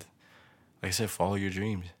are. And like I said, follow your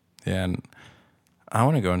dreams. Yeah, and I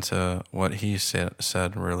want to go into what he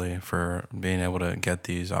said really for being able to get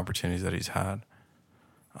these opportunities that he's had.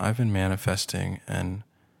 I've been manifesting and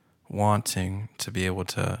wanting to be able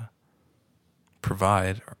to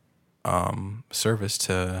provide service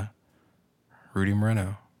to Rudy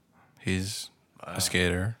Moreno. He's a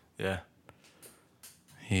skater. Yeah.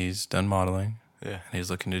 He's done modeling. Yeah. And he's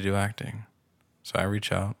looking to do acting. So I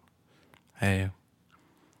reach out. Hey,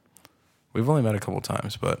 we've only met a couple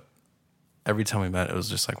times, but every time we met, it was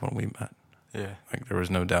just like when we met. Yeah. Like there was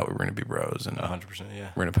no doubt we were going to be bros. And 100%, yeah.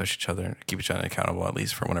 we're going to push each other and keep each other accountable, at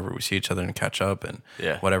least for whenever we see each other and catch up. And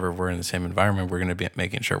Yeah. whatever, we're in the same environment, we're going to be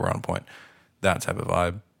making sure we're on point. That type of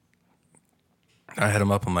vibe. I hit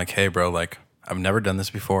him up. I'm like, hey, bro, like, I've never done this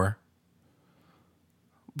before,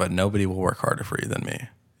 but nobody will work harder for you than me.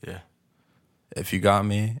 Yeah. If you got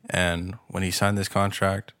me, and when he signed this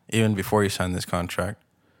contract, even before he signed this contract,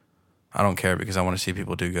 I don't care because I want to see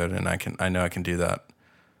people do good, and I know I can do that.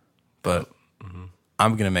 But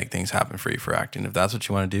I'm going to make things happen for you for acting. If that's what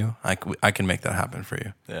you want to do, I can make that happen for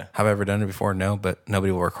you. Yeah. Have I ever done it before? No, but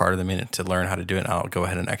nobody will work harder than me to learn how to do it, and I'll go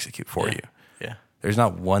ahead and execute for you. Yeah. There's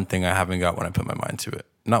not one thing I haven't got when I put my mind to it.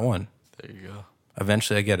 Not one. There you go.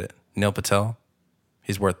 Eventually I get it. Neil Patel,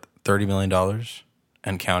 he's worth $30 million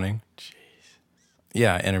and counting. Jeez.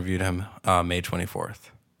 Yeah, I interviewed him May 24th.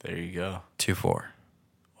 There you go. 2-4.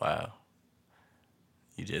 Wow.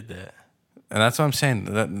 You did that. And that's what I'm saying.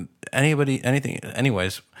 That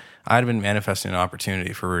anyways, I'd been manifesting an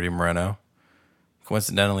opportunity for Rudy Moreno.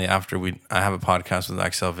 Coincidentally, after I have a podcast with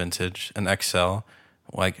Excel Vintage, and Excel,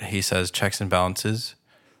 like he says, checks and balances.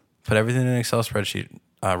 Put everything in an Excel spreadsheet.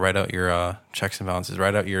 Write out your checks and balances.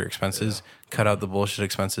 Write out your expenses. Cut out the bullshit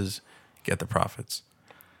expenses. Get the profits.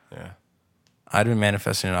 Yeah. I'd been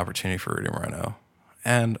manifesting an opportunity for Rudy Moreno.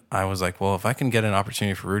 And I was like, well, if I can get an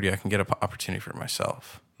opportunity for Rudy, I can get an opportunity for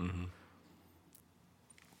myself. Mm-hmm.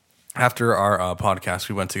 After our podcast,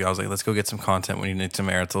 we went to go. I was like, let's go get some content. We need some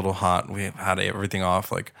air. It's a little hot. We had everything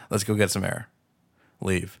off. Like, let's go get some air.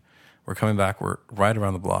 Leave. We're coming back. We're right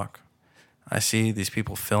around the block. I see these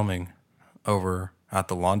people filming over at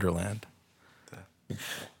the Laundroland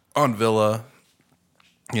on Villa,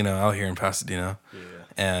 out here in Pasadena. Yeah.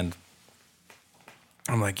 And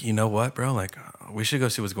I'm like, you know what, bro? Like, we should go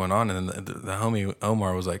see what's going on. And then the homie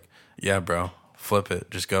Omar was like, yeah, bro, flip it.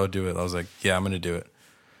 Just go do it. I was like, yeah, I'm going to do it.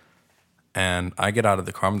 And I get out of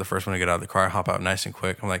the car. I'm the first one to get out of the car. I hop out nice and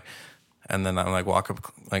quick. I'm like, and then I'm like, walk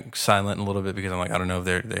up like silent a little bit because I'm like, I don't know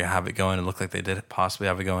if they have it going. It looked like they did possibly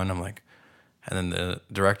have it going. I'm like, and then the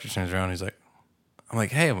director turns around. He's like, I'm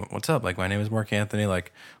like, hey, what's up? Like, my name is Mark Anthony.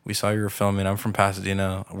 Like, we saw you were filming. I'm from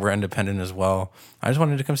Pasadena. We're independent as well. I just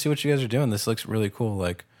wanted to come see what you guys are doing. This looks really cool.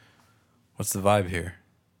 Like, what's the vibe here?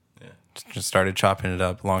 Yeah. Just started chopping it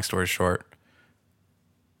up. Long story short,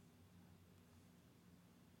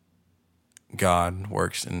 God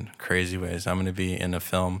works in crazy ways. I'm going to be in a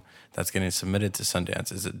film that's getting submitted to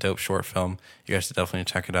Sundance. It's a dope short film. You guys should definitely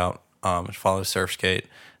check it out. Follow Surfskate,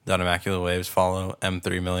 Immaculate Waves. Follow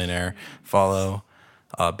M3 Millionaire. Follow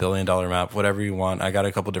 $1 Billion Map. Whatever you want. I got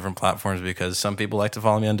a couple different platforms because some people like to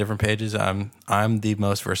follow me on different pages. I'm the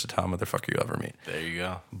most versatile motherfucker you'll ever meet. There you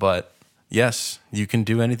go. But yes, you can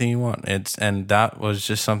do anything you want. And that was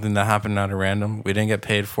just something that happened out of random. We didn't get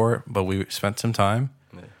paid for it, but we spent some time.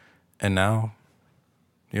 Yeah. And now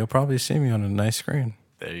you'll probably see me on a nice screen.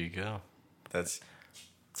 There you go. That's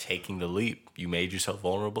taking the leap. You made yourself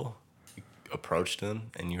vulnerable. You approached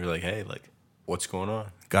them, and you were like, hey, like, what's going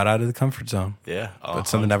on? Got out of the comfort zone. Yeah. But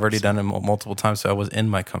something I've already done it multiple times, so I was in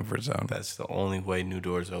my comfort zone. That's the only way new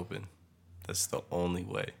doors open. That's the only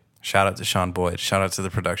way. Shout out to Sean Boyd. Shout out to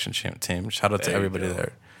the production team. Shout out to everybody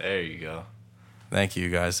there. There you go. Thank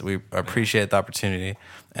you, guys. We appreciate the opportunity,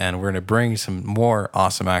 and we're going to bring some more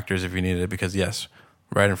awesome actors if you need it because, yes,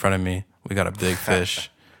 right in front of me, we got a big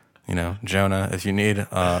fish. Jonah, if you need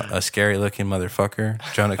a scary-looking motherfucker,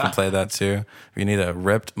 Jonah can play that too. If you need a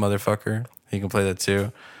ripped motherfucker, he can play that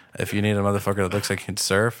too. If you need a motherfucker that looks like he can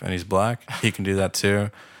surf and he's black, he can do that too.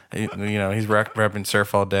 He's repping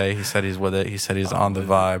surf all day. He said he's with it. He said he's on the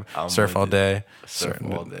vibe. Surf all day. Surf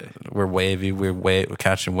all day. We're wavy. We're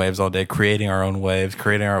catching waves all day, creating our own waves,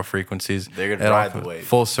 creating our own frequencies. They're going to ride the wave.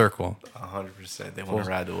 Full circle. 100%. They want to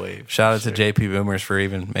ride the wave. Shout out to JP Boomers for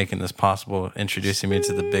even making this possible, introducing me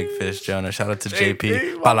to the big fish, Jonah. Shout out to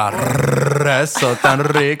JP. Para eso tan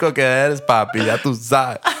rico que eres, papi. Ya tú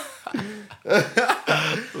sabes.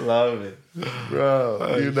 Love it.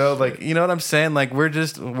 Bro, you know, like, you know what I'm saying? Like,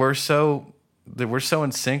 we're so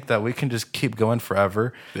in sync that we can just keep going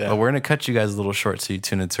forever. Yeah. But we're gonna cut you guys a little short so you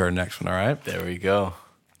tune into our next one. All right. There we go.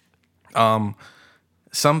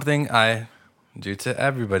 Something I do to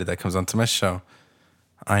everybody that comes onto my show.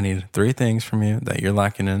 I need 3 things from you that you're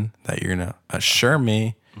lacking in that you're gonna assure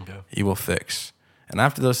me you will fix. And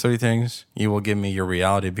after those 3 things, you will give me your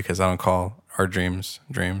reality, because I don't call our dreams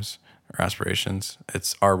or aspirations.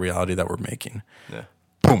 It's our reality that we're making. Yeah.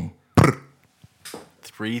 Boom.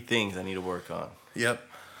 3 things I need to work on. Yep.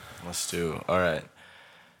 Let's do. All right.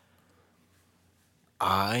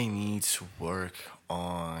 I need to work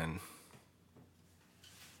on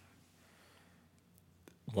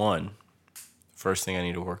first thing I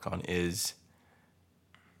need to work on is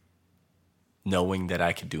knowing that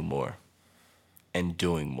I could do more and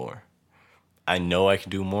doing more. I know I can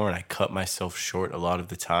do more, and I cut myself short a lot of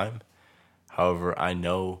the time. However, I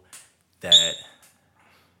know that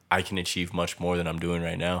I can achieve much more than I'm doing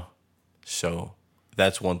right now. So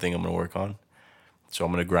that's one thing I'm going to work on. So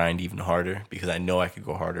I'm going to grind even harder, because I know I could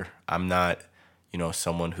go harder. I'm not,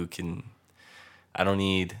 someone who can, I don't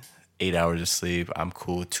need 8 hours of sleep. I'm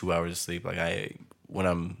cool with 2 hours of sleep. Like, when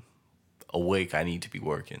I'm awake, I need to be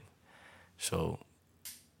working. So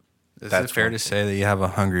Is it fair to say that you have a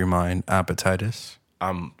hungry mind appetitis?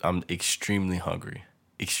 I'm extremely hungry.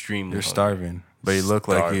 Extremely. You're hungry. starving, but you look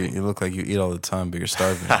like you eat all the time, but you're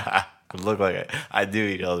starving. I look like I do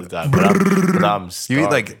eat all the time, but I'm starving. You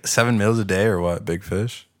eat like 7 meals a day, or what? Big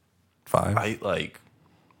fish? 5? I eat like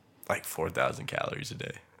 4,000 calories a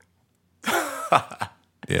day.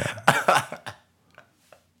 Yeah.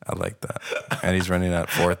 I like that. And he's running at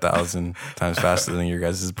 4,000 times faster than your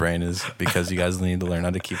guys' brain is, because you guys need to learn how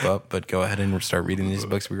to keep up. But go ahead and start reading these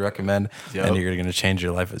books we recommend, and you're going to change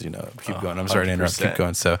your life as you know. Keep going. I'm sorry to interrupt. Keep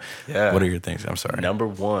going. So, what are your things? I'm sorry. Number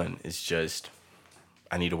 1 is just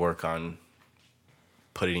I need to work on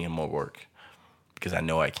putting in more work, because I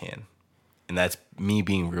know I can. And that's me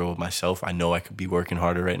being real with myself. I know I could be working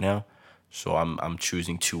harder right now, so I'm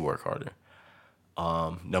choosing to work harder.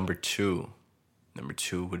 Number two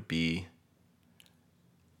would be,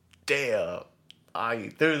 damn, I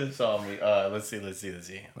threw this on me. Let's see.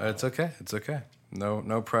 It's okay.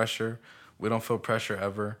 No pressure. We don't feel pressure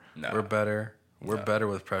ever. No. We're better. We're better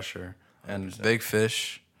with pressure. And 100%. Big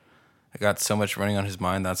Fish, I got so much running on his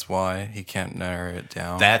mind. That's why he can't narrow it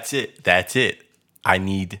down. That's it. I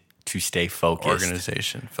need to stay focused.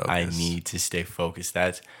 Organization focus. I need to stay focused.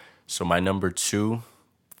 So my number 2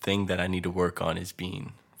 thing that I need to work on is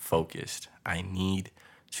being focused. I need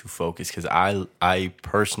to focus, because I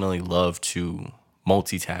personally love to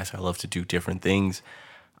multitask. I love to do different things.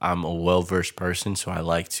 I'm a well-versed person, so I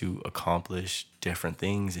like to accomplish different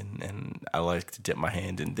things, and I like to dip my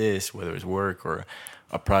hand in this, whether it's work or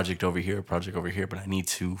a project over here, but I need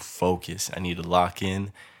to focus. I need to lock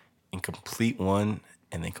in and complete one,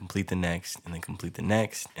 and then complete the next, and then complete the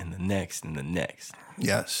next, and the next, and the next.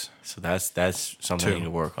 Yes. So that's something 2. I need to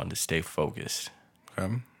work on, to stay focused.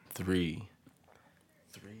 Okay. 3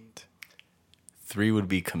 would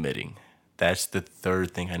be committing. That's the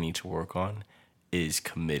 3rd thing I need to work on, is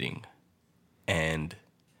committing. And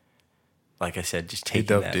like I said, just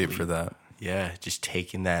taking that deep leap. for that. Yeah, just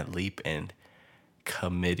taking that leap and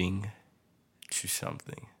committing to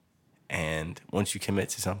something. And once you commit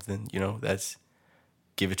to something, that's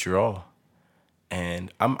give it your all.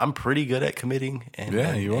 And I'm pretty good at committing.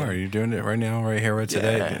 And you are. You're doing it right now, right here, right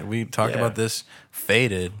today. Yeah, we talked about this.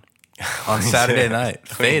 Faded on Saturday night.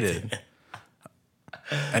 Faded.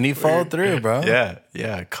 And he followed through, bro.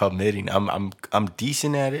 Yeah, committing. I'm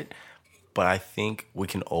decent at it, but I think we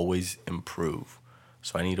can always improve.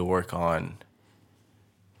 So I need to work on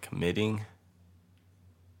committing,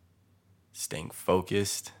 staying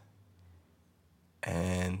focused,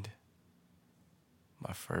 and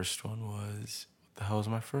my first one was, what the hell was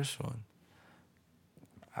my first one?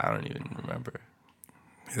 I don't even remember.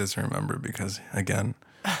 He doesn't remember because, again,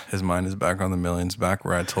 his mind is back on the millions, back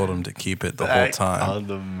where I told him to keep it the whole time. Back on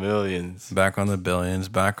the millions. Back on the billions,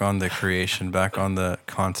 back on the creation, back on the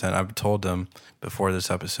content. I've told him before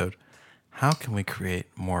this episode, how can we create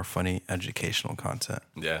more funny educational content?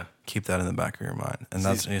 Yeah. Keep that in the back of your mind. And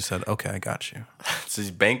that's when he said, okay, I got you. So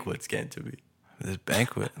these banquets getting to me. This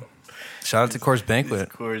banquet. Shout out to Coors Banquet.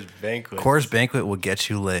 Coors Banquet will get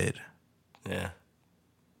you laid. Yeah.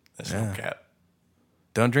 That's no cap.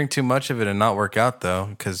 Don't drink too much of it and not work out, though,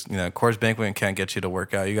 because, Coors Banquet can't get you to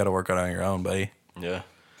work out. You got to work out on your own, buddy. Yeah.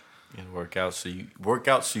 You got to work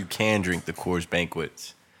out so you can drink the Coors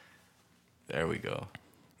Banquets. There we go.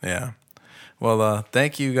 Yeah. Well,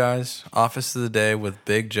 thank you, guys. Office of the Day with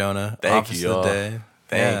Big Jonah. Thank Office you, of the y'all. Day.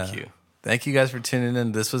 Thank you. Thank you guys for tuning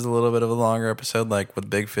in. This was a little bit of a longer episode, like with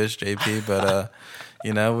Big Fish JP, but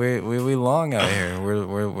you know, we long out here.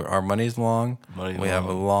 We're our money's long. We have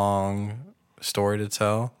a long story to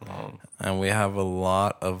tell, and we have a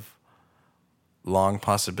lot of long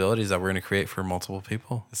possibilities that we're going to create for multiple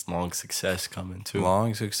people. It's long success coming too.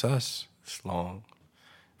 Long success. It's long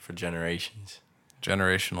for generations.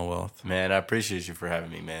 Generational wealth. Man, I appreciate you for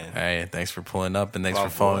having me, man. Hey, thanks for pulling up and thanks for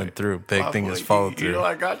following through. Big thing is follow through. You know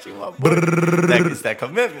I got you, my boy. It's that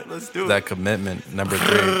commitment. Let's do it. That commitment. Number 3,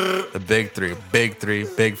 the big 3. Big 3,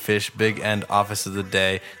 Big Fish, Big End Office of the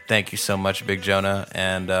Day. Thank you so much, Big Jonah,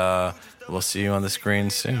 and we'll see you on the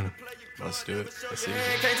screen soon. Let's do it. Let's see.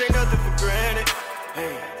 Can't take nothing for granted.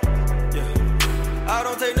 Hey, yeah. I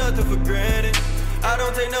don't take nothing for granted. I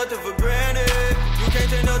don't take nothing for granted. You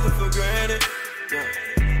can't take nothing for granted. Yeah.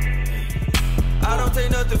 I don't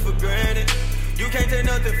take nothing for granted. You can't take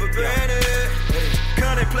nothing for granted.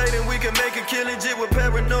 Contemplating we can make a killing jit with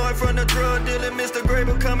paranoid from the drug dealing. Mr.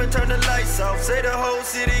 Graber come and turn the lights off. Say the whole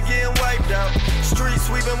city getting wiped out. Street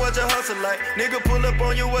sweeping, what your hustle like? Nigga pull up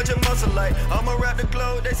on you, what your muscle like? I'ma rap the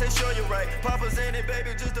globe, they say show you right. Papa's in it, baby,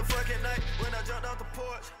 just a fucking night. When I jumped off the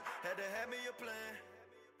porch, had to have me a plan.